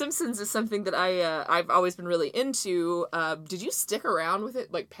 But The Simpsons is something that I've always been really into. Did you stick around with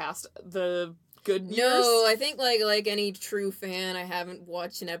it like past the good years? no, I think, like any true fan, I haven't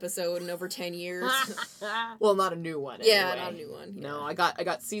watched an episode in over 10 years. Well, not a new one. Yeah, anyway. not a new one. Yeah. No, I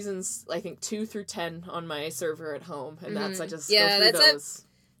got seasons I think 2 through 10 on my server at home, and that's I just Yeah, go through that's those.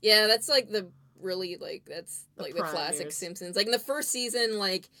 Yeah, that's, like, the really, like, that's, The like, the prime classic years. Simpsons. Like, in the first season,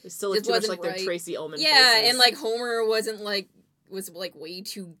 like, They still look just too much wasn't like their right. Tracy Ullman yeah, faces. and, like, Homer wasn't, like, was, like, way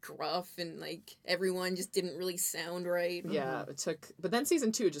too gruff, and, like, everyone just didn't really sound right. Yeah, it took... But then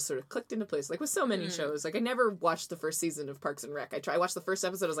season 2 just sort of clicked into place. Like, with so many shows. Like, I never watched the first season of Parks and Rec. I watched the first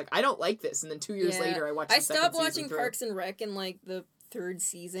episode, I was like, I don't like this. And then 2 years Yeah. later, I watched I the second stopped season watching through. Parks and Rec in, like, the 3rd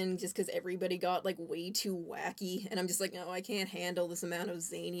season just because everybody got, like, way too wacky, and I'm just like, no, I can't handle this amount of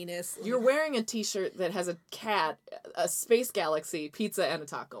zaniness. You're wearing a t-shirt that has a cat, a space galaxy, pizza, and a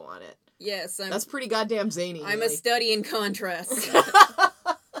taco on it. Yes, That's pretty goddamn zany. I'm a Haley. study in contrast.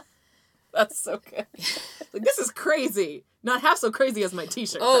 That's so good. Like, this is crazy. Not half so crazy as my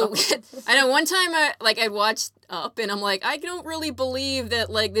t-shirt. Oh, though. I know. One time, I watched Up, and I'm like, I don't really believe that,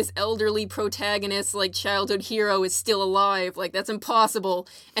 like, this elderly protagonist, like, childhood hero is still alive. Like, that's impossible.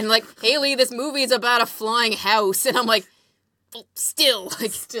 And, like, Haley, this movie is about a flying house, and I'm like, oh, still,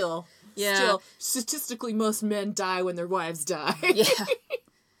 like, Still, Yeah. statistically, most men die when their wives die. yeah.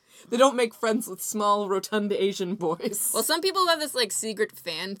 They don't make friends with small, rotund Asian boys. Well, some people have this, like, secret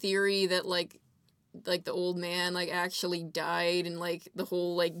fan theory that, like, the old man, like, actually died, and, like, the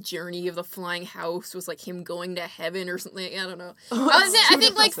whole, like, journey of the flying house was, like, him going to heaven or something. I don't know. I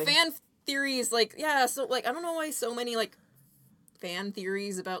think, like, fan theories, like, yeah, so, like, I don't know why so many, like, fan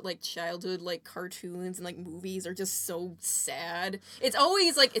theories about, like, childhood, like, cartoons and, like, movies are just so sad. It's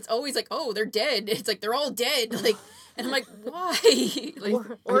always like, oh, they're dead. It's like, they're all dead. Like, and I'm like, why? Like,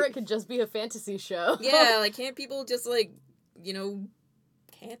 Or it could just be a fantasy show. yeah, like, can't people just, like, you know,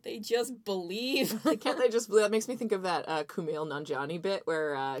 can't they just believe? Can't they just believe? That makes me think of that Kumail Nanjiani bit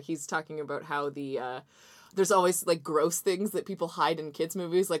where he's talking about how there's always, like, gross things that people hide in kids'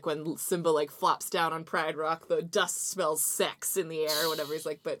 movies, like when Simba, like, flops down on Pride Rock, the dust smells sex in the air or whatever. He's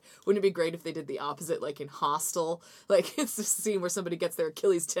like, but wouldn't it be great if they did the opposite, like in Hostel? Like, it's a scene where somebody gets their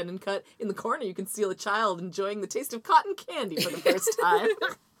Achilles tendon cut. In the corner, you can see a child enjoying the taste of cotton candy for the first time.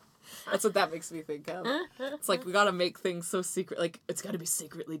 That's what that makes me think of. It's like, we gotta make things so secret. Like, it's gotta be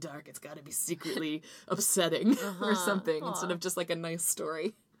secretly dark. It's gotta be secretly upsetting or something instead of just, like, a nice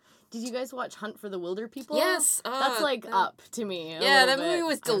story. Did you guys watch Hunt for the Wilder People? Yes, That's like up to me. Yeah, that little movie bit.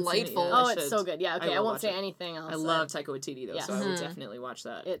 was I haven't seen it delightful. yet. Oh, I it's should. so good. Yeah, okay, I I will won't watch say it. anything else. I love Taika Waititi, though, Yeah. so I will definitely watch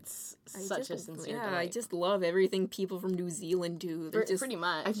that. It's such a sincere Yeah, I delight. just love everything people from New Zealand do. They're just Pretty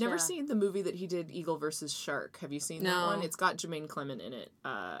much. I've never yeah. seen the movie that he did, Eagle versus Shark. Have you seen that No. one? It's got Jermaine Clement in it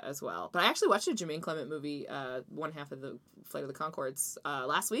as well. But I actually watched a Jermaine Clement movie, one half of the Flight of the Conchords,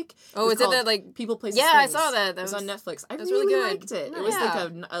 last week. Oh, was is it called that, like... People, Places, Yeah, I Things. saw that. It was on Netflix. I was really really good. liked it. It Nice. was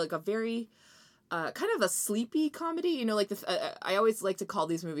Yeah. like a very... kind of a sleepy comedy, you know, like I always like to call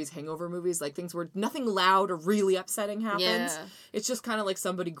these movies hangover movies, like things where nothing loud or really upsetting happens. Yeah. It's just kind of like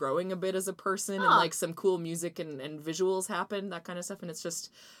somebody growing a bit as a person and like some cool music and visuals happen, that kind of stuff. And it's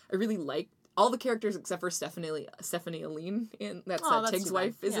just, I really like all the characters except for Stephanie Aline, and that's Tig's too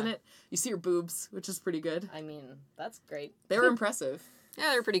wife, bad. isn't Yeah. it? You see her boobs, which is pretty good. I mean, that's great. They were impressive.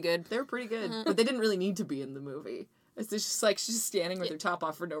 Yeah, they're pretty good. They were pretty good, but they didn't really need to be in the movie. It's just like she's standing with her top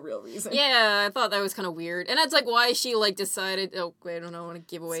off for no real reason. Yeah, I thought that was kind of weird. And that's like why she like decided, oh, wait, I don't want to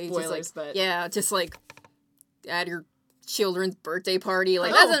give away. Spoilers, just like, but... Yeah, just like at your children's birthday party.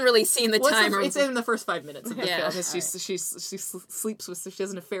 Like, Oh. hasn't really seen the Well, timer. it's in the first 5 minutes of the Yeah. film. She sleeps with, she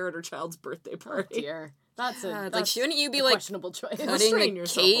has an affair at her child's birthday party. Dear. That's it's a like, shouldn't you be like questionable choice. cutting Restrain the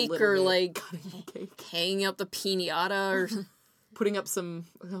yourself a cake little or bit. like Cutting the cake. hanging up the pinata or Putting up some,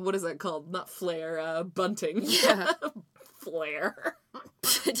 what is that called? Not flare, bunting. Yeah. Flare.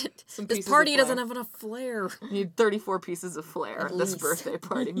 Some this pieces party of doesn't flair. have enough flair. You need 34 pieces of flair At at this least. birthday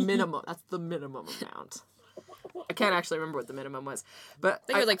party. Minimum. That's the minimum amount. I can't actually remember what the minimum was. But I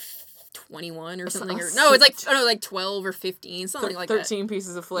think it was like 21 or something. Or, s- no, it's like, like 12 or 15, something like 13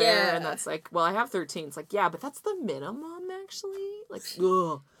 pieces of flair, Yeah. and that's like, well, I have 13. It's like, yeah, but that's the minimum, actually. Like,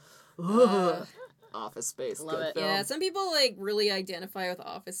 ugh. Office Space. Love good it. film. Yeah, some people like really identify with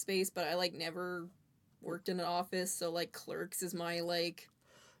Office Space, but I like never worked in an office, so like Clerks is my like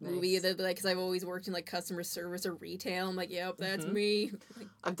movie Nice. that like because I've always worked in like customer service or retail. I'm like, yep, that's Mhm. me. Like,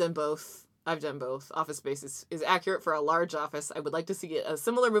 I've done both. Office Space is accurate for a large office. I would like to see a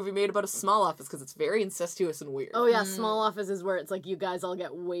similar movie made about a small office because it's very incestuous and weird. Oh yeah, small offices where it's like you guys all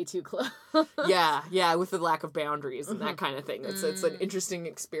get way too close. Yeah, with the lack of boundaries and that kind of thing. It's an interesting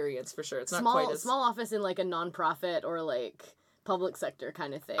experience for sure. It's not quite as... small office in like a nonprofit or like public sector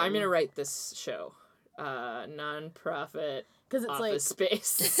kind of thing. I'm gonna write this show. Non-profit because it's office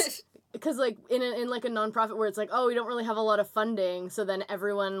space. because like in like a nonprofit where it's like, oh, we don't really have a lot of funding, so then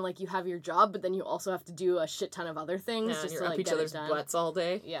everyone like you have your job, but then you also have to do a shit ton of other things Yeah, just and you're to up like each get other's it done. butts all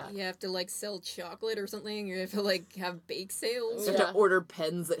day. Yeah. you have to like sell chocolate or something. You have to like have bake sales. You have Yeah. to order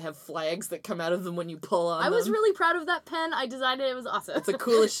pens that have flags that come out of them when you pull on I was them. really proud of that pen. I designed it. It was awesome. It's the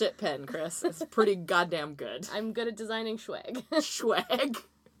coolest shit pen, Chris. It's pretty goddamn good. I'm good at designing swag. Swag.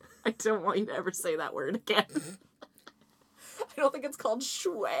 I don't want you to ever say that word again. I don't think it's called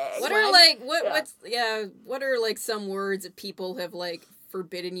swag. What are like Yeah. what are like some words that people have like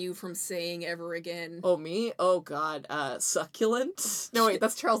forbidden you from saying ever again? Oh, me? Oh, God. Succulent? No, wait,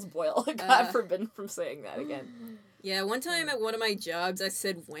 that's Charles Boyle. I got forbidden from saying that again. Yeah, one time at one of my jobs, I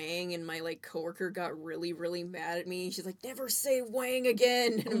said wang, and my like coworker got really, really mad at me. She's like, "Never say wang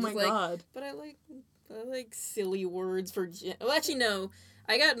again." And Oh, I'm my just like, God. but I like silly words for. Well, actually, no.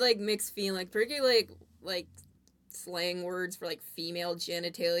 I got like mixed feeling, like particularly like slang words for like female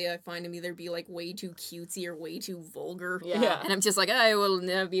genitalia. I find them either be like way too cutesy or way too vulgar. Yeah. And I'm just like, I will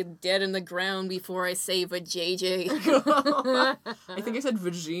never be dead in the ground before I say vajayjay. I think I said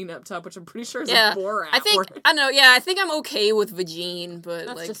vagine up top, which I'm pretty sure is Yeah, a Borat I think word. I don't know. Yeah, I think I'm okay with vagine, but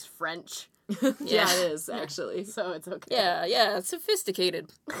That's like, just French, Yeah, it is, actually. so it's okay. yeah, it's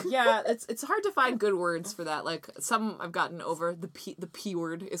sophisticated. Yeah, it's hard to find good words for that. Like, some I've gotten over. The P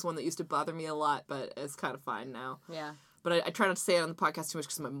word is one that used to bother me a lot, but it's kind of fine now. Yeah. But I try not to say it on the podcast too much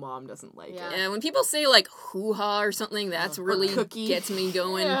because my mom doesn't like Yeah. it. Yeah, when people say like hoo-ha or something, that's really cookie. gets me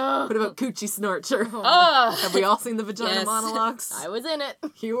going. What about Coochie Snorcher? Oh, Have we all seen the vagina Yes. monologues? I was in it.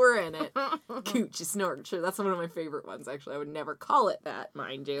 You were in it. Coochie Snorcher. That's one of my favorite ones, actually. I would never call it that,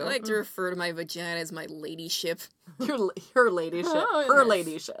 mind you. I like to refer to my vagina as my ladyship. Her ladyship. Oh, Her yes.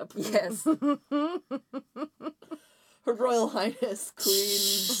 ladyship. Yes. Her Royal Highness Queen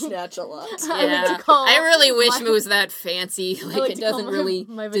Snatch-a-Lot. I like Yeah. to call I really wish my- it was that fancy. Like, like it to call doesn't my- really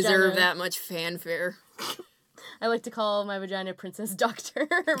my deserve vagina- that much fanfare. I like to call my vagina Princess Doctor.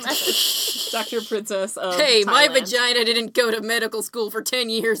 Dr. Princess of Hey, my Thailand. vagina didn't go to medical school for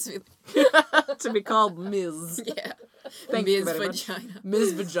 10 years. To be called Ms. Yeah. Thank you Ms. very much. Vagina.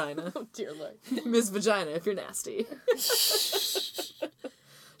 Ms. Vagina. Oh, dear Lord. Ms. Vagina, if you're nasty.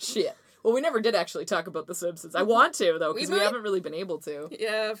 Shit. Well, we never did actually talk about The Simpsons. I want to, though, because we might- haven't really been able to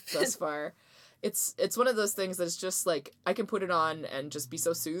Yeah. thus far. It's one of those things that's just like I can put it on and just be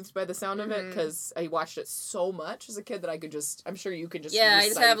so soothed by the sound of it because I watched it so much as a kid that I could just. I'm sure you could just. Yeah, I just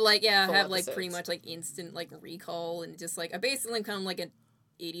recite have like full have like pretty episodes. much like instant like recall and just like I basically kind of like an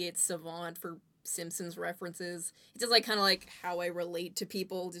idiot savant for Simpsons references. It's just like kind of like how I relate to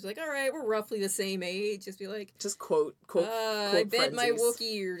people. Just like, all right, we're roughly the same age. Just be like, just quote I bet my frenzies.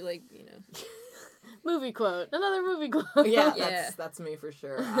 Wookiee or like, you know. Movie quote. Another movie quote. Yeah, Yeah. that's me for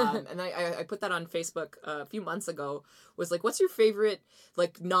sure. And I put that on Facebook a few months ago. Was like, what's your favorite,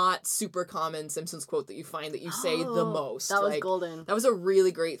 like, not super common Simpsons quote that you find that you say the most? That was like, golden. That was a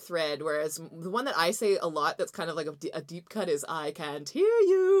really great thread. Whereas the one that I say a lot that's kind of like a deep cut is, I can't hear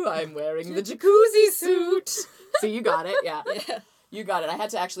you. I'm wearing the jacuzzi suit. So you got it. Yeah. Yeah. You got it. I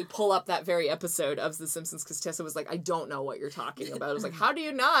had to actually pull up that very episode of The Simpsons because Tessa was like, I don't know what you're talking about. I was like, how do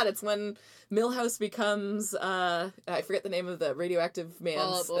you not? It's when Milhouse becomes, I forget the name of the radioactive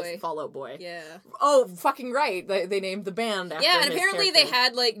man's Fallout Boy. Yeah. Oh, fucking right. They named the band after Yeah, and his apparently character. they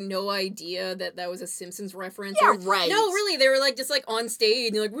had, like, no idea that was a Simpsons reference. Yeah, Or- right. No, really, they were, like, just, like, on stage,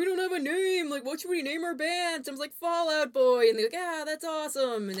 and they're like, we don't have a name, like, what should we name our band? Someone's like, Fallout Boy, and they're like, yeah, that's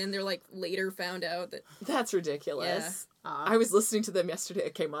awesome, and then they're, like, later found out that, That's ridiculous. Aw. I was listening to them yesterday.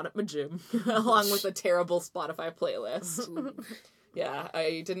 It came on at my gym, along with a terrible Spotify playlist. Yeah,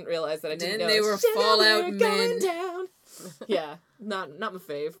 I didn't realize that I didn't Then know. they were Shit, Fallout we're men. going down. Yeah, not my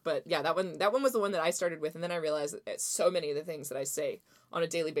fave, but yeah, that one was the one that I started with, and then I realized that so many of the things that I say on a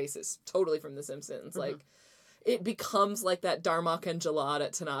daily basis, totally from The Simpsons, like. It becomes like that Darmok and Jalad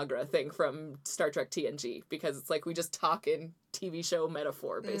at Tanagra thing from Star Trek TNG, because it's like we just talk in TV show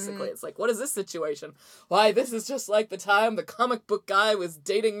metaphor, basically. It's like, what is this situation? Why, this is just like the time the comic book guy was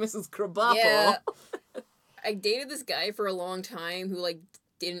dating Mrs. Krabappel. yeah. I dated this guy for a long time who, like,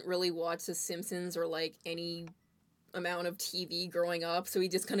 didn't really watch The Simpsons or, like, any amount of TV growing up, so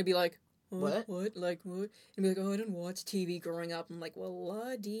he'd just kind of be like, What? What? Like, what? And be like, oh, I didn't watch TV growing up. I'm like, well,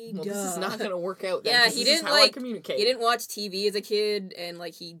 la-dee-da. Well, this is not going to work out then. Yeah, 'cause he this is didn't, how I like, communicate. He didn't watch TV as a kid, and,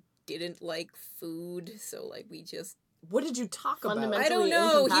 like, he didn't like food, so, like, we just... What did you talk about? Fundamental- I don't know.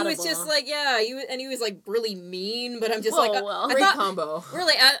 He was incompatible. just, like, yeah, he was, like, really mean, but I'm just, Whoa, like... well. I Great thought, combo.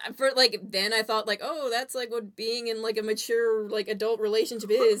 really, for, like, then I thought, like, oh, that's, like, what being in, like, a mature, like, adult relationship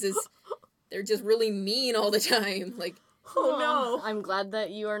is they're just really mean all the time, like... Oh no. I'm glad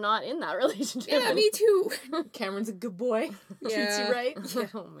that you are not in that relationship. Yeah, me too. Cameron's a good boy. Treats Yeah. you right.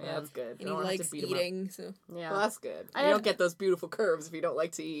 Oh man. That's good. And You he don't have to likes beat him up. eating, so... Yeah. Well, that's good. I You have- don't get those beautiful curves if you don't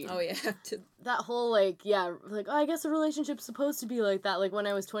like to eat. Oh, yeah. That whole, like, yeah, like, oh, I guess a relationship's supposed to be like that. Like, when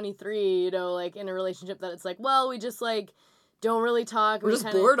I was 23, you know, like, in a relationship that it's like, well, we just, like, don't really talk. We're We just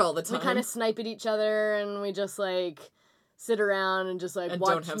kinda- bored all the time. We kind of snipe at each other, and we just, like, sit around and just, like, And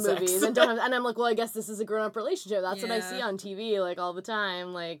watch don't have movies. sex. And don't have, and I'm like, well, I guess this is a grown-up relationship. That's what I Yeah. see on TV, like, all the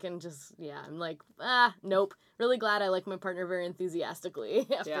time. Like, and just, yeah, I'm like, nope. Really glad I like my partner very enthusiastically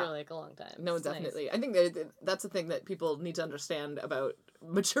after, Yeah. like, a long time. No, It's nice. definitely. I think that's the thing that people need to understand about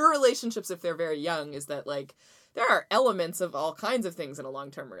mature relationships if they're very young, is that, like, there are elements of all kinds of things in a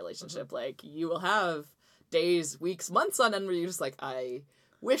long-term relationship. Mm-hmm. Like, you will have days, weeks, months on end where you're just like, I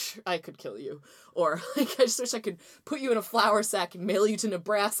wish I could kill you. Or, like, I just wish I could put you in a flour sack and mail you to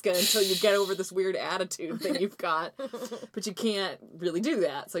Nebraska until you get over this weird attitude that you've got. But you can't really do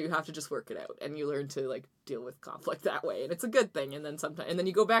that, so you have to just work it out. And you learn to, like, deal with conflict that way. And it's a good thing. And then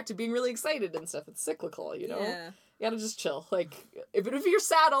you go back to being really excited and stuff. It's cyclical, you know? Yeah. You gotta just chill. Like, if you're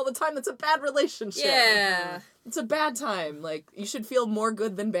sad all the time, that's a bad relationship. Yeah. It's a bad time. Like, you should feel more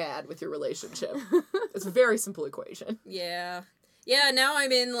good than bad with your relationship. It's a very simple equation. Yeah. Yeah, now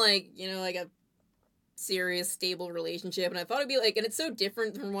I'm in, like, you know, like a serious, stable relationship, and I thought it'd be, like, and it's so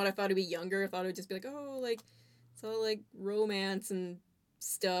different from what I thought it'd be younger. I thought it would just be like, oh, like, it's all, like, romance and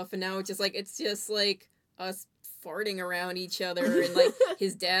stuff, and now it's just, like, us farting around each other, and, like,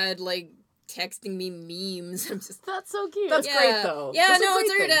 his dad, like, texting me memes. I'm just... That's so cute. That's yeah. great, though. Yeah, Those are no, it's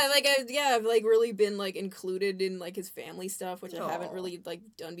great weird. things. I've like really been like included in like his family stuff, which I haven't Aw. really like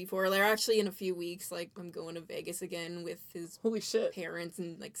done before. They're actually in a few weeks. Like I'm going to Vegas again with his Holy shit. parents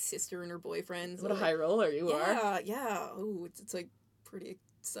and like sister and her boyfriend. What a high roller you are. Yeah. Oh, it's like pretty.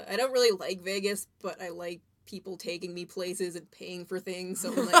 I don't really like Vegas, but I like people taking me places and paying for things.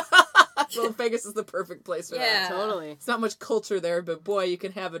 So I'm like, Well, Vegas is the perfect place for Yeah. that. Totally. It's not much culture there, but boy, you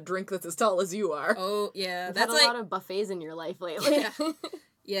can have a drink that's as tall as you are. oh yeah, You've that's had a like lot of buffets in your life lately. Yeah.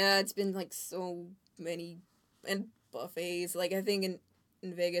 Yeah, it's been like so many and buffets. Like I think in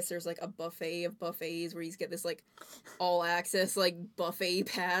Vegas there's like a buffet of buffets where you get this like all access like buffet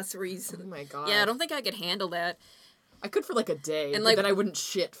pass where he's Oh my god. yeah, I don't think I could handle that. I could for like a day, And, and like- then I wouldn't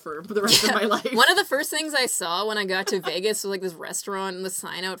shit for the rest of my life. One of the first things I saw when I got to Vegas was like this restaurant, and the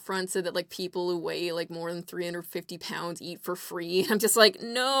sign out front said that like people who weigh like more than 350 pounds eat for free. I'm just like,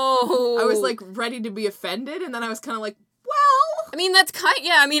 no. I was like ready to be offended, and then I was kind of like, well, I mean, that's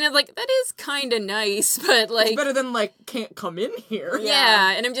like, that is kind of nice, but, like... It's better than, like, can't come in here.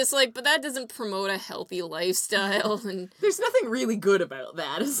 Yeah, and I'm just like, but that doesn't promote a healthy lifestyle, and... There's nothing really good about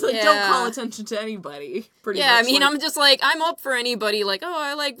that. It's like, Yeah. don't call attention to anybody. Pretty Yeah, much, I mean, like, I'm just like, I'm up for anybody, like, oh,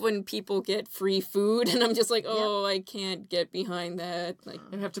 I like when people get free food, and I'm just like, oh, I can't get behind that, like...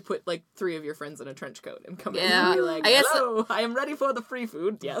 You have to put, like, 3 of your friends in a trench coat and come in Yeah, and be like, I guess- hello, I am ready for the free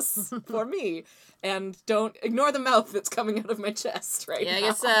food. Yes, for me. And don't ignore the mouth that's coming out of my chest right Yeah, I now.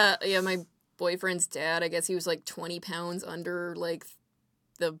 guess, my boyfriend's dad, I guess he was, like, 20 pounds under, like,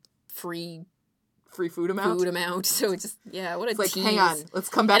 the free Free food amount. food amount, so it's just, yeah, what a It's like, tease. hang on, let's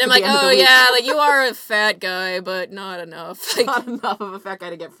come back And at I'm the like, end of oh, the week. yeah, like, you are a fat guy, but not enough. Like, Not enough of a fat guy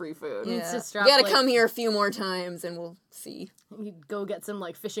to get free food. Yeah. yeah. to strap, You gotta like- come here a few more times, and we'll see. You go get some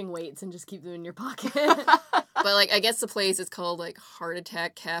like fishing weights and just keep them in your pocket. But, like, I guess the place is called, like, Heart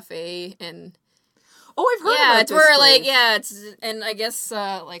Attack Cafe, and... Oh, I've heard Yeah, about it's this where, like, place. yeah, it's... And I guess,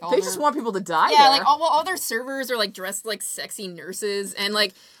 like, all They their... just want people to die Yeah, there. like, all their servers are, like, dressed like sexy nurses, and,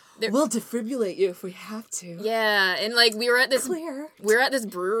 like... We'll defibrillate you if we have to. Yeah, and, like, we were at this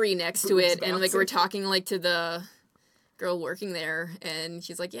brewery next to Boobs it, and, like, bouncing. we're talking, like, to the girl working there, and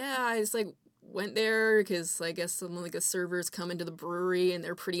she's like, yeah, I just, like, went there, because I guess some, like, the servers come into the brewery, and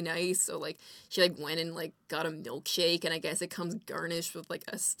they're pretty nice, so, like, she, like, went and, like, got a milkshake, and I guess it comes garnished with, like,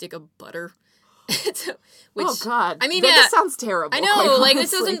 a stick of butter. So, which, Oh God! I mean, that yeah, just sounds terrible. I know, quite like,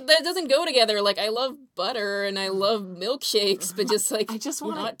 this honestly. doesn't go together. Like, I love butter and I love milkshakes, but just, like, I just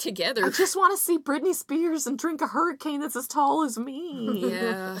wanna- not together. I just want to see Britney Spears and drink a hurricane that's as tall as me.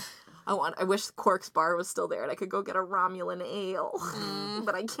 Yeah. I wish Quark's bar was still there and I could go get a Romulan ale,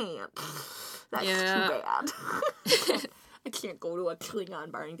 but I can't. That's Yeah. too bad. I can't go to a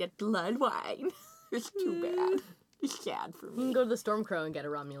Klingon bar and get blood wine. It's too bad. It's sad for You can me. go to the Stormcrow and get a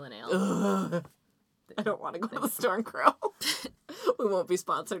Romulan ale. Ugh. I don't want to go to the Stormcrow. We won't be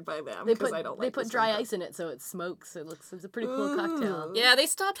sponsored by them They because put I don't like they put the dry Stormcrow. ice in it so it smokes. It's a pretty cool cocktail. Yeah, they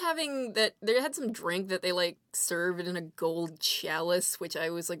stopped having that. They had some drink that they, like, served in a gold chalice, which I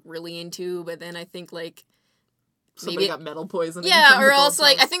was, like, really into, but then I think, like, Somebody maybe- got metal poisoning. yeah, from or the else, gold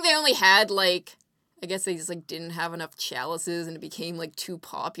like, I chalice. think they only had, like, I guess they just, like, didn't have enough chalices and it became, like, too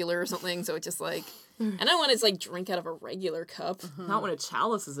popular or something, so it just, like, and I want to, like, drink out of a regular cup. Not when a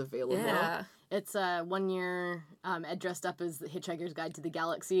chalice is available. Yeah. It's 1 year Ed dressed up as the Hitchhiker's Guide to the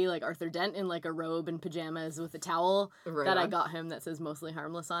Galaxy, like Arthur Dent in like a robe and pajamas with a towel Right that I on. got him that says mostly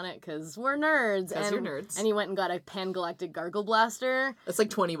harmless on it because we're nerds. 'Cause and, you're nerds. And he went and got a Pan-Galactic Gargle Blaster. It's like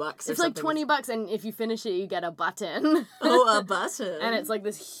 $20 or It's like something. $20 and if you finish it you get a button. Oh, a button. And it's like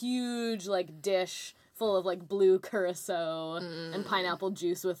this huge like dish full of like blue curacao and pineapple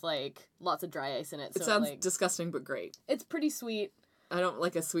juice with like lots of dry ice in it. It So sounds like disgusting but great. it's pretty sweet. I don't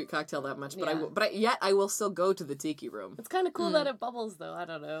like a sweet cocktail that much, but Yeah. yet I will still go to the tiki room. It's kind of cool that it bubbles though. I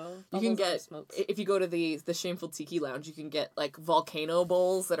don't know. You can Bubbles or get smokes. if you go to the Shameful Tiki Lounge, you can get like volcano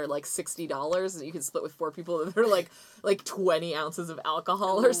bowls that are like $60, and you can split with 4 people. They're like 20 ounces of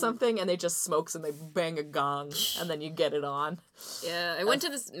alcohol or something, and they just smokes and they bang a gong, and then you get it on. Yeah, I went to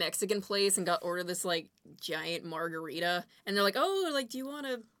this Mexican place and got ordered this, like, giant margarita, and they're like, oh, like, do you want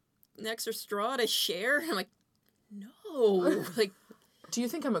an extra straw to share? I'm like, no. Like, Do you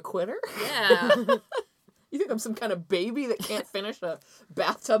think I'm a quitter? yeah. You think I'm some kind of baby that can't finish a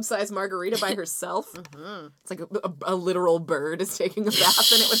bathtub-sized margarita by herself? It's like a literal bird is taking a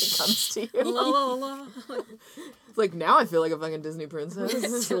bath in it when it comes to La, you. la, la. It's like, now I feel like a fucking Disney princess.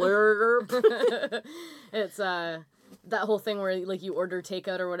 Slurp. It's that whole thing where like you order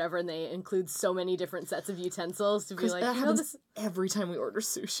takeout or whatever and they include so many different sets of utensils to be Because like, that you know, happens this every time we order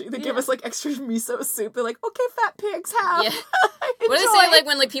sushi. They give Yeah. us like extra miso soup. They're like, okay, fat pigs, have. Yeah. What do they say, like,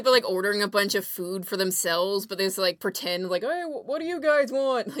 when, like, people are, like, ordering a bunch of food for themselves, but they just, like, pretend, like, hey, what do you guys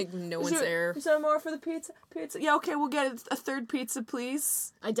want? Like, no one's there. Is there more for the pizza? Yeah, okay, we'll get a third pizza,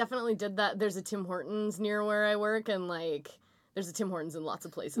 please. I definitely did that. There's a Tim Hortons near where I work and like there's a Tim Hortons in lots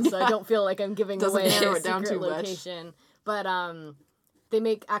of places. So I don't feel like I'm giving Doesn't away narrow a it down secret too much. location. But they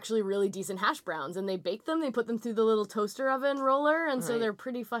make actually really decent hash browns and they bake them. They put them through the little toaster oven roller and so Right. they're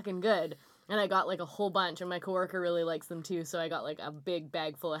pretty fucking good. And I got like a whole bunch and my coworker really likes them too. So I got like a big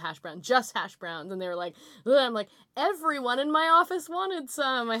bag full of hash browns, just hash browns. And they were like, ugh. I'm like, everyone in my office wanted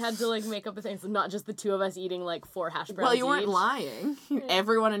some. I had to like make up a thing. So not just the two of us eating like 4 hash browns Well, you weren't each. lying.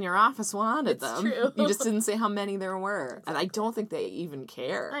 Everyone in your office wanted It's them. true. You just didn't say how many there were. And I don't think they even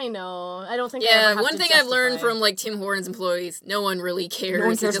care. I know. I don't think I Yeah, ever have one to thing I've learned justify. from, like, Tim Hortons employees, no one really cares. No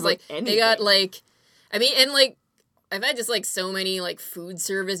one It's cares just, about like, they got, anything. like, I mean, and, like, I've had just, like, so many, like, food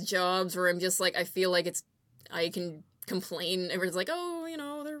service jobs where I'm just, like, I feel like I can complain. Everyone's like, oh, you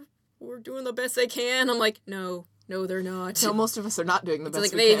know, we're doing the best they can. I'm like, no, No, they're not. No, most of us are not doing the It's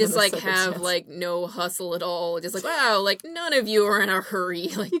best like we they can in just this like have circumstance. like no hustle at all. Just like, wow, like none of you are in a hurry.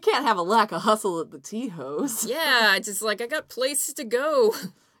 Like, You can't have a lack of hustle at the tea hose. yeah, just like I got places to go.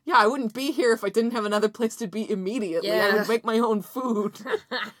 Yeah, I wouldn't be here if I didn't have another place to be immediately. I Yeah. would make my own food.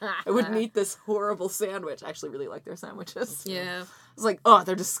 I wouldn't eat this horrible sandwich. I actually really like their sandwiches. Yeah, It's like, oh,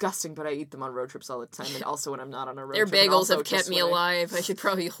 they're disgusting, but I eat them on road trips all the time, and also when I'm not on a road their trip. and bagels also have kept just me when alive. I should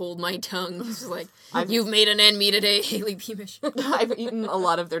probably hold my tongue. Just like, I've- you've made an enemy today, Haley Beamish. I've eaten a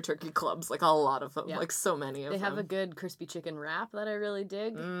lot of their turkey clubs, like a lot of them, Yeah. like so many of They them. have a good crispy chicken wrap that I really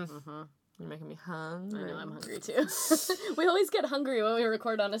dig. You're making me hungry. I know, I'm hungry too. We always get hungry when we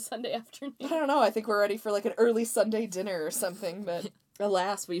record on a Sunday afternoon. I don't know. I think we're ready for like an early Sunday dinner or something, but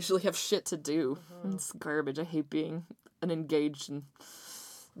alas, we usually have shit to do. It's garbage. I hate being an engaged and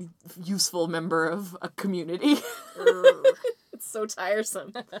useful member of a community. It's so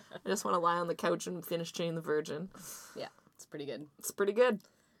tiresome. I just want to lie on the couch and finish Jane the Virgin. Yeah, it's pretty good. It's pretty good.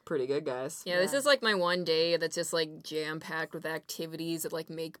 Pretty good, guys. Yeah, this is like my one day that's just like jam packed with activities that like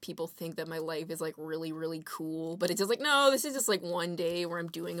make people think that my life is like really, really cool. But it's just like, no, this is just like one day where I'm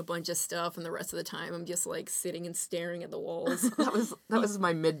doing a bunch of stuff and the rest of the time I'm just like sitting and staring at the walls. That was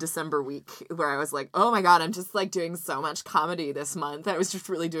my mid-December week where I was like, oh my god, I'm just like doing so much comedy this month. I was just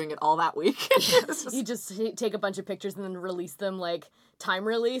really doing it all that week. It was just- You just take a bunch of pictures and then release them like time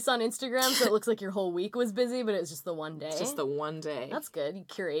release on Instagram, so it looks like your whole week was busy, but it was just the one day. just the one day. That's good. You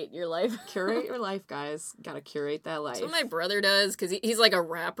curate your life. Curate your life, guys. Gotta curate that life. That's what my brother does because he's like a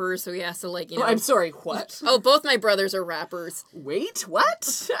rapper, so he has to like, you know. Oh, I'm sorry, what? Oh, both my brothers are rappers. Wait,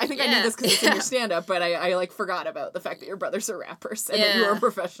 what? I think I knew Yeah. this because it's in your stand-up, but I like forgot about the fact that your brothers are rappers and that you are a Yeah.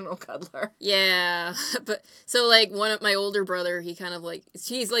 professional cuddler. Yeah, but so like one of my older brother, he kind of like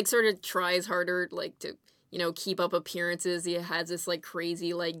he's like sort of tries harder like to keep up appearances. He has this like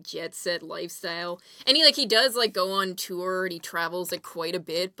crazy like jet set lifestyle, and he does like go on tour and he travels like quite a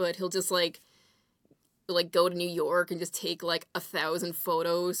bit, but he'll just like go to New York and just take like 1,000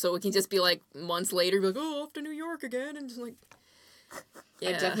 photos, so it can just be like months later, be like, oh, off to New York again, and just like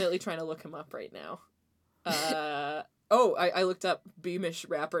I'm definitely trying to look him up right now. I looked up Beamish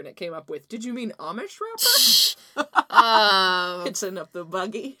rapper and it came up with, did you mean Amish rapper? Hitching up the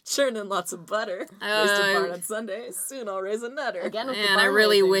buggy, churning lots of butter. Raised a barn on Sundays, soon I'll raise a nutter. Again with the And I barn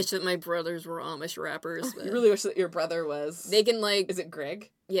really raising. wish that my brothers were Amish rappers. But You really wish that your brother was... they can like Is it Greg?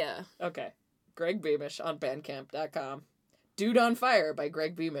 yeah. Okay. Greg Beamish on Bandcamp.com. Dude on Fire by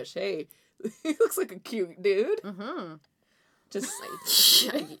Greg Beamish. Hey, he looks like a cute dude. Mm-hmm. Just...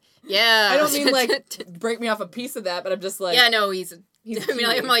 Yeah. I don't mean like break me off a piece of that, but I'm just like... yeah, no, he's He's I mean,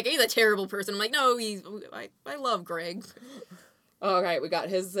 cute. I'm like, he's a terrible person. I'm like, no, I love Greg. All right, we got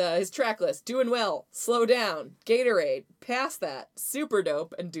his track list. Doing Well, Slow Down, Gatorade, Past That, Super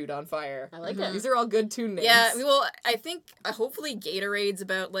Dope, and Dude on Fire. I like it. These are all good tune names. Yeah, well, I think, hopefully Gatorade's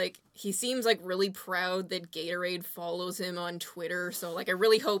about, like, he seems, like, really proud that Gatorade follows him on Twitter, so, like, I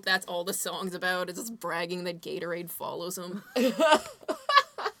really hope that's all the song's about, is just bragging that Gatorade follows him. I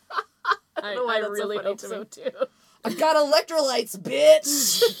know why that's so really funny hope to so me. too. I've got electrolytes,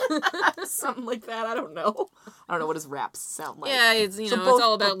 bitch! Something like that, I don't know. I don't know what his raps sound like. Yeah, it's, So it's both-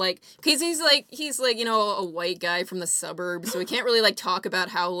 all about, like, because he's, like, a white guy from the suburbs, so he can't really, like, talk about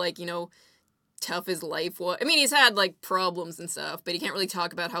how, like, tough his life was. I mean, he's had, like, problems and stuff, but he can't really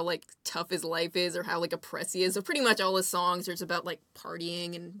talk about how, like, tough his life is or how, like, oppressed he is. So pretty much all his songs are just about, like,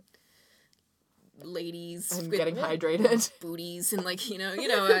 partying and ladies I'm with getting hydrated. booties and, like,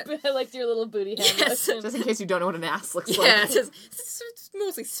 I liked your little booty hand Yes. motion. Just in case you don't know what an ass looks yeah, like. it's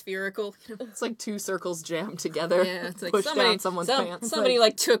mostly spherical. It's like two circles jammed together. Yeah, it's like pushed down someone's pants. somebody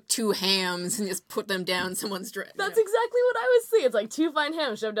like took two hams and just put them down someone's dress. That's exactly what I was seeing. It's like 2 fine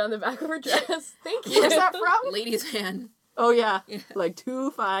hams shoved down the back of her dress. Thank you. Where's that from? Lady's hand. Oh, yeah. Like 2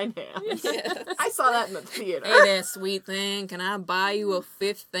 fine hands. Yeah. I saw that in the theater. Hey there, sweet thing. Can I buy you a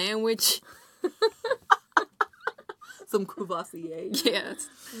 5th sandwich? Some Courvoisier. Yeah.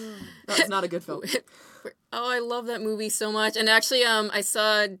 That's not a good film. Oh, I love that movie so much. And actually, I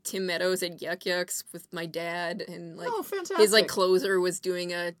saw Tim Meadows at Yuck Yucks with my dad, and like Oh, fantastic. his like closer was doing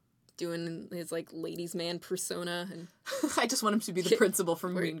his like ladies' man persona, and I just want him to be the principal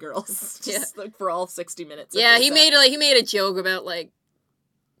from Mean Girls. Just like for all 60 minutes. of yeah, his he set. made a joke about like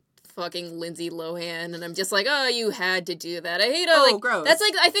fucking Lindsay Lohan, and I'm just like, oh, you had to do that. I hate it. Oh, Like gross. that's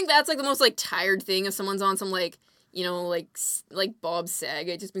like I think that's like the most like tired thing if someone's on some like. Like Bob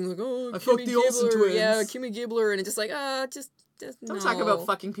Saget just being like, oh, I Kimmy fucked the Olsen Gibbler. twins. Yeah, Kimmy Gibbler, and it's just like, just Don't no. talk about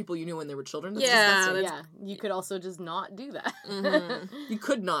fucking people you knew when they were children. That's Yeah, disgusting. Yeah, you could also just not do that. Mhm. You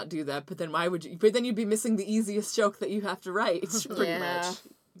could not do that, but then why would you? But then you'd be missing the easiest joke that you have to write, pretty Yeah. much.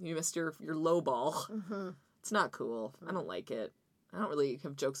 You missed your low ball. It's not cool. I don't like it. I don't really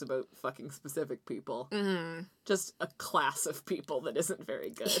have jokes about fucking specific people. Mm. Just a class of people that isn't very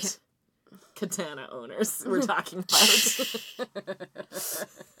good. Katana owners we're talking about.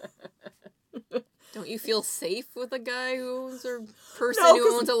 Don't you feel safe with a guy who owns or person No, who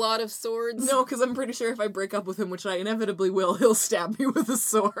 'cause- owns a lot of swords? No, because I'm pretty sure if I break up with him, which I inevitably will, he'll stab me with a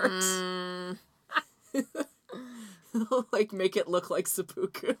sword. Mm. He'll, like, make it look like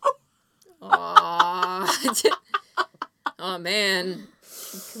seppuku. Aw. Oh man,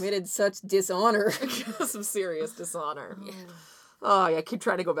 he committed such dishonor. Some serious dishonor. Oh, yeah, I keep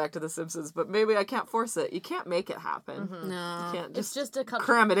trying to go back to The Simpsons, but maybe I can't force it. You can't make it happen. No. You can't It's just just a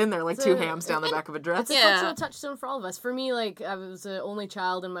cram it in there like it's two a- hams down the back of a dress. It's a Yeah. cultural touchstone for all of us. For me, like, I was the only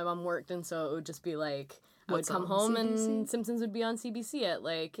child and my mom worked, and so it would just be like, I would What's come on home CBC? and Simpsons would be on CBC at,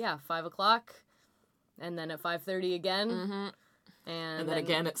 like, 5 o'clock, and then at 5:30 again. Mm-hmm. And then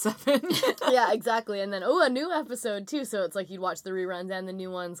again at 7. Yeah, exactly. And then, a new episode, too. So it's like you'd watch the reruns and the new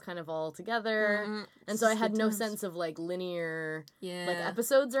ones kind of all together. Mhm. And so I had Good no times. sense of, like, linear, Yeah. like,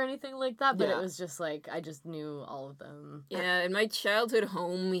 episodes or anything like that, but Yeah. it was just, like, I just knew all of them. Yeah, in my childhood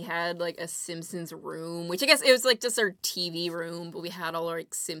home, we had, like, a Simpsons room, which I guess it was, like, just our TV room, but we had all our,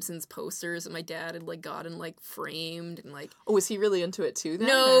 like, Simpsons posters that my dad had, like, gotten, like, framed and, like... Oh, was he really into it too then?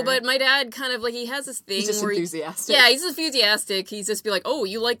 No, or- but my dad kind of, like, he has this thing He's just where enthusiastic. Yeah, he's enthusiastic. He's just be like, oh,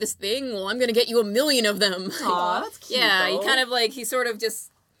 you like this thing? Well, I'm gonna get you 1,000,000 of them. Aw, that's cute, Yeah, he though. kind of, like, he sort of just...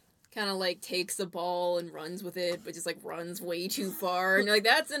 kind of like takes the ball and runs with it, but just like runs way too far. And you're like,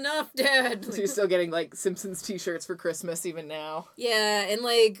 that's enough, Dad. So you're still getting, like, Simpsons t-shirts for Christmas even now. Yeah, and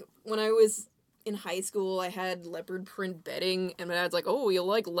like when I was in high school, I had leopard print bedding, and my dad's like, oh, you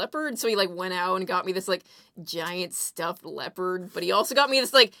like leopard? So he like went out and got me this like giant stuffed leopard, but he also got me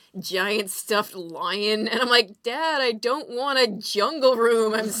this like giant stuffed lion, and I'm like, Dad, I don't want a jungle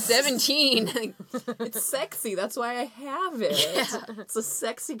room. I'm 17. It's sexy. That's why I have it. Yeah. It's a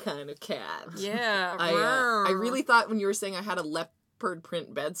sexy kind of cat. Yeah. I really thought when you were saying I had a leopard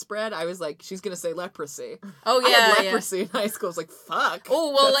print bedspread, I was like, she's gonna say leprosy. Oh I yeah, had yeah. leprosy in high school. I was like, fuck.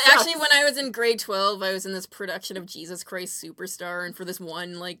 Oh, well, that actually, sucks. when I was in grade 12, I was in this production of Jesus Christ Superstar, and for this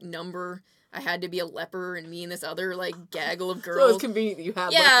one, like, number, I had to be a leper, and me and this other, like, gaggle of So it was girls. convenient that you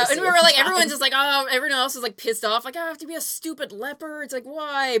had Yeah, leprosy and we at were the like, time. everyone's just like, oh, everyone else was, like, pissed off, like, I have to be a stupid leper. It's like,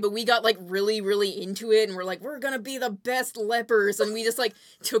 why? But we got, like, really, really into it, and we're like, we're gonna be the best lepers, and we just, like,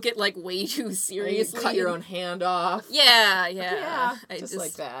 took it, like, way too And you seriously. cut your own hand off. Yeah. Yeah, I just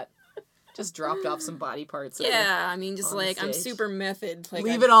like that. Just dropped off some body parts. Yeah, I mean, just on the like, I'm stage. super method. Like,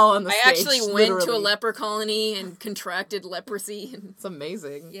 Leave it all on the I stage. actually went to a literally. leper colony and contracted leprosy. And It's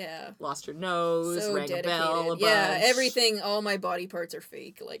amazing. yeah. Lost your nose, So rang dedicated. a bell, a yeah, bunch. everything, all my body parts are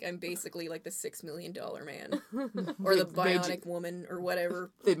fake. Like, I'm basically like the $6 million man. Or the They made you- bionic woman, or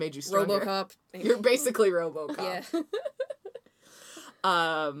whatever. They made you stronger. Robocop. You're basically RoboCop. Yeah.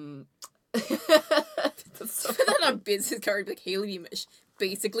 That's so Put that on a business card, like, Haley Beamish.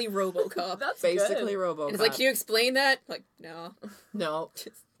 Basically Robocop. That's basically good. RoboCop. And it's like, can you explain that? Like, no. No.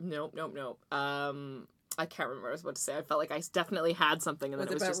 Nope. I can't remember what I was about to say. I felt like I definitely had something and then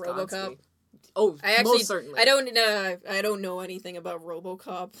Was it it was about just gone. RoboCop? Oh, I actually, most certainly. I don't know anything about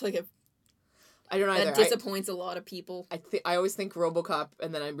Robocop. Like, I don't either. that disappoints a lot of people. I always think RoboCop,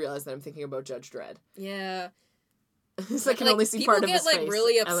 and then I realize that I'm thinking about Judge Dredd. Yeah. Because I can Like, only see people part of get his like face.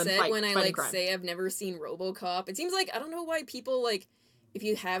 really and then upset when I fighting like crime. say I've never seen RoboCop. It seems like I don't know why people like if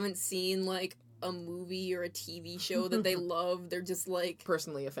you haven't seen like a movie or a TV show that they love, they're just like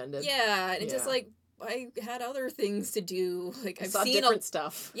personally offended. yeah, and it's just Yeah. like I had other things to do. Like I I've saw seen different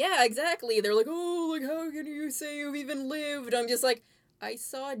stuff. yeah, exactly. They're like, oh, like how can you say you've even lived? I'm just like. I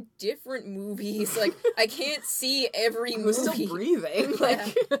saw different movies. Like I can't see every I movie. was still breathing.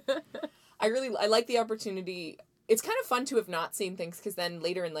 Like, Yeah. I like the opportunity. It's kind of fun to have not seen things because then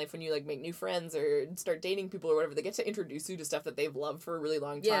later in life when you like make new friends or start dating people or whatever, they get to introduce you to stuff that they've loved for a really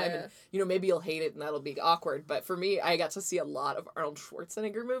long time. Yeah. And, you know, maybe you'll hate it and that'll be awkward. But for me, I got to see a lot of Arnold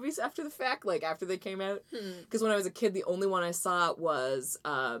Schwarzenegger movies after the fact, like after they came out. Because when I was a kid, the only one I saw was,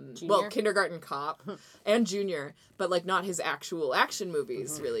 Junior? Kindergarten Cop and Junior, but like not his actual action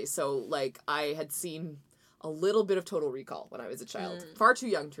movies really. So like I had seen a little bit of Total Recall when I was a child. Far too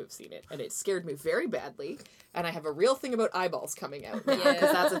young to have seen it. And it scared me very badly. And I have a real thing about eyeballs coming out now. Yeah.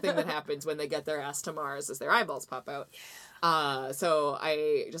 Because that's a thing that happens when they get their ass to Mars is their eyeballs pop out. So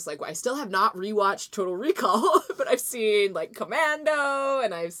I just like, I still have not rewatched Total Recall, but I've seen like Commando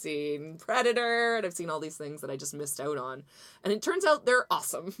and I've seen Predator and I've seen all these things that I just missed out on. And it turns out they're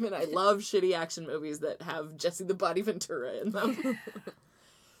awesome. And I love shitty action movies that have Jesse the Body Ventura in them.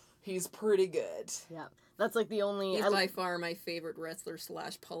 He's pretty good. Yeah. That's like the only. He's by far my favorite wrestler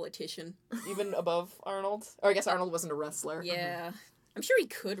 / politician. Even above Arnold? Or I guess Arnold wasn't a wrestler. Yeah. I'm sure he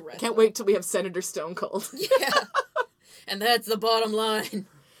could wrestle. Can't wait till we have Senator Stone Cold. Yeah. And that's the bottom line.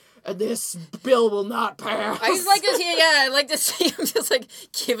 And this bill will not pass. I just like to see, I like to see him just, like,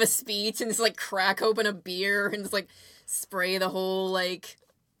 give a speech and just, like, crack open a beer and just, like, spray the whole, like,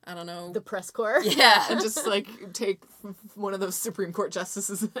 I don't know. the press corps. Yeah. And just, like, take one of those Supreme Court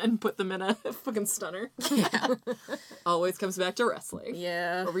justices and put them in a fucking stunner. Yeah. Always comes back to wrestling.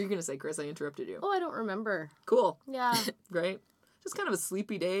 Yeah. What were you going to say, Chris? I interrupted you. Oh, I don't remember. Cool. Yeah. Great. Just kind of a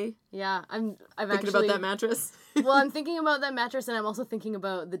sleepy day. Yeah. I'm Thinking actually about that mattress. well, I'm thinking about that mattress, and I'm also thinking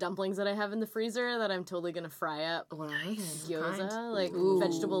about the dumplings that I have in the freezer that I'm totally gonna fry up. What are they? Gyoza, like Ooh.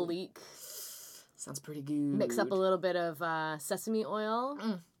 vegetable leek. Sounds pretty good. Mix up a little bit of sesame oil,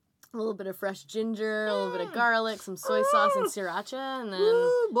 Mm. a little bit of fresh ginger, a little bit of garlic, some soy sauce, and sriracha, and then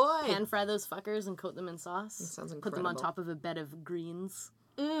Ooh, boy. pan fry those fuckers and coat them in sauce. That sounds Put them on incredible. top of a bed of greens.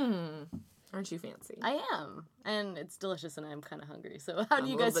 Mmm. Aren't you fancy? I am, and it's delicious, and I'm kind of hungry. So, how I'm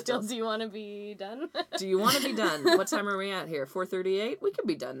do you a little guys bit feel? jealous. Do you want to be done? Do you want to be done? What time are we at here? 4:38? We could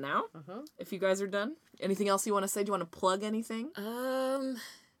be done now. Mhm. If you guys are done. Anything else you want to say? Do you want to plug anything? I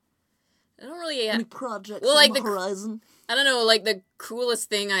don't really... Any projects Well, on like the the- horizon? I don't know, like, the coolest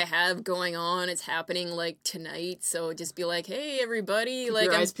thing I have going on, it's happening, like, tonight, so just be like, hey, everybody, Keep like,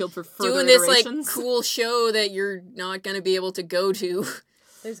 your I'm eyes peeled for further doing this, like, iterations. cool show that you're not gonna be able to go to.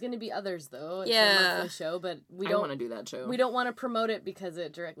 There's going to be others though. It's Yeah. a monthly show, but we I don't want to do that show. we don't want to promote it because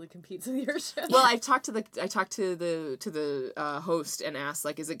it directly competes with your show. Well, I talked to the host and asked,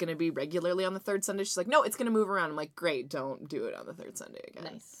 like, is it going to be regularly on the third Sunday? She's like, no, it's going to move around. I'm like, great, don't do it on the third Sunday again.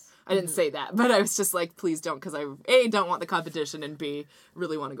 Nice. I didn't say that, but I was just like, please don't, because I A, don't want the competition, and B,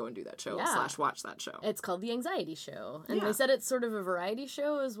 really want to go and do that show Yeah. / watch that show. It's called The Anxiety Show. And Yeah. they said it's sort of a variety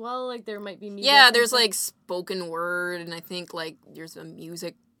show as well. Like, there might be music. Yeah, and there's, stuff. like, spoken word, and I think, like, there's a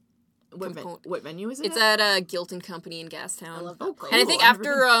music. What venue is it? It's at? at Gilton Company in Gastown. I love that Oh, place. cool. And I think I've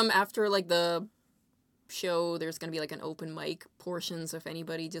never after like the show, there's gonna be like an open mic portion. So if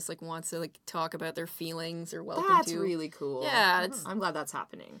anybody just like wants to like talk about their feelings, or welcome That's to. really cool. Yeah, it's I'm glad that's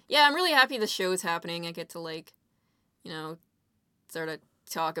happening. yeah. I'm really happy the show's happening. I get to like, you know, sort of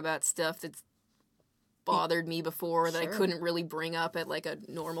talk about stuff that's bothered me before that I Sure. couldn't really bring up at like a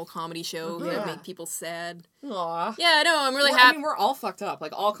normal comedy show that Yeah. make people sad. Aw. Yeah, I know. I'm really Well, I happy. mean, we're all fucked up.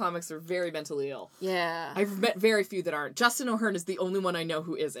 Like, all comics are very mentally ill. Yeah. I've met very few that aren't. Justin O'Hearn is the only one I know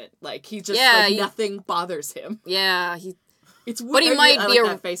who isn't. Like, he just, Yeah, like, he- nothing bothers him. Yeah. It's weird. But he might I be like a-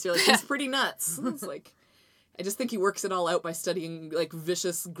 that face. You're like, he's pretty nuts. It's like, I just think he works it all out by studying, like,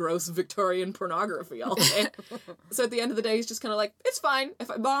 vicious, gross Victorian pornography all day. So at the end of the day, he's just kind of like, it's fine. If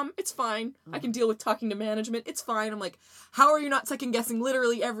I bomb, it's fine. I can deal with talking to management. It's fine. I'm like, how are you not second-guessing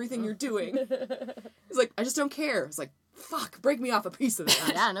literally everything you're doing? He's like, I just don't care. It's like, fuck, break me off a piece of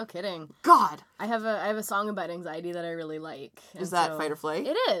that. Yeah, no kidding. God. I have a song about anxiety that I really like. and Is that so- Fight or Flight?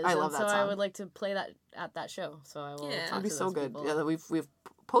 It is. I and love that so I song. would like to play that at that show. So I will Yeah. talk That'd be to so those good. people. Yeah, we've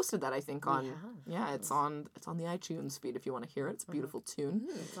posted that, I think, on have. it's on the iTunes feed if you want to hear it. It's a beautiful tune.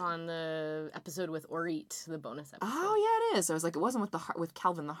 It's on the episode with Orit, the bonus episode. Oh yeah, it is. I was like, it wasn't with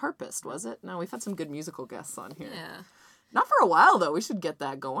Calvin the harpist, was it? No, we've had some good musical guests on here. Yeah. Not for a while though. We should get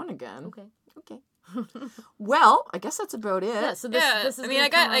that going again. Okay. Okay. Well, I guess that's about it. Yeah, so this, Yeah, this is I mean, gonna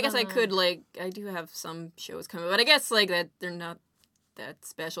come I out guess on I the- could like I do have some shows coming, but I guess like that they're not that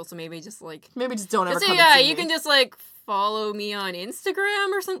special. So maybe just like Maybe just don't ever so come yeah, and see you me. can just like follow me on Instagram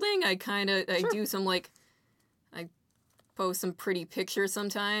or something. I do some like I post some pretty pictures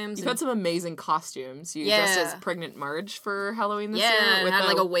sometimes. You've had some amazing costumes. You Yeah. dressed as Pregnant Marge for Halloween this year. yeah, and with had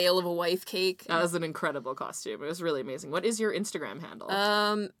like a whale of a wife cake. That was an incredible costume. It was really amazing. What is your Instagram handle?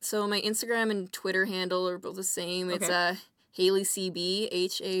 So my Instagram and Twitter handle are both the same. It's Okay. Hayley CB,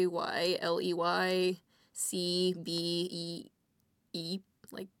 HAYLEY CBEE,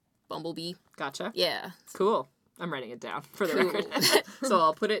 like Bumblebee. Gotcha. Yeah. Cool. I'm writing it down for the Cool. record. So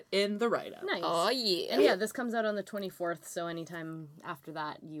I'll put it in the write-up. Nice. Oh yeah. And yeah, this comes out on the 24th, so anytime after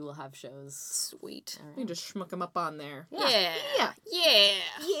that, you will have shows. Sweet. You can just schmuck them up on there. Yeah. Yeah. Yeah.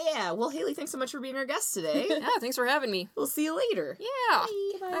 Yeah. Well, Haley, thanks so much for being our guest today. Yeah, thanks for having me. We'll see you later. Yeah.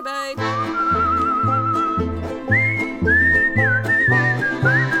 Bye. Bye-bye.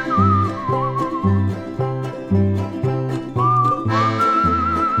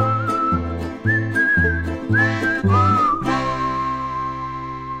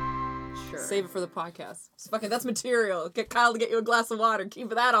 Sure. Save it for the podcast. That's material. Get Kyle to get you a glass of water. Keep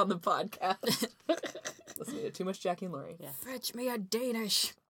that on the podcast. Listening to too much Jackie and Laurie. Yeah. Fetch me a Danish.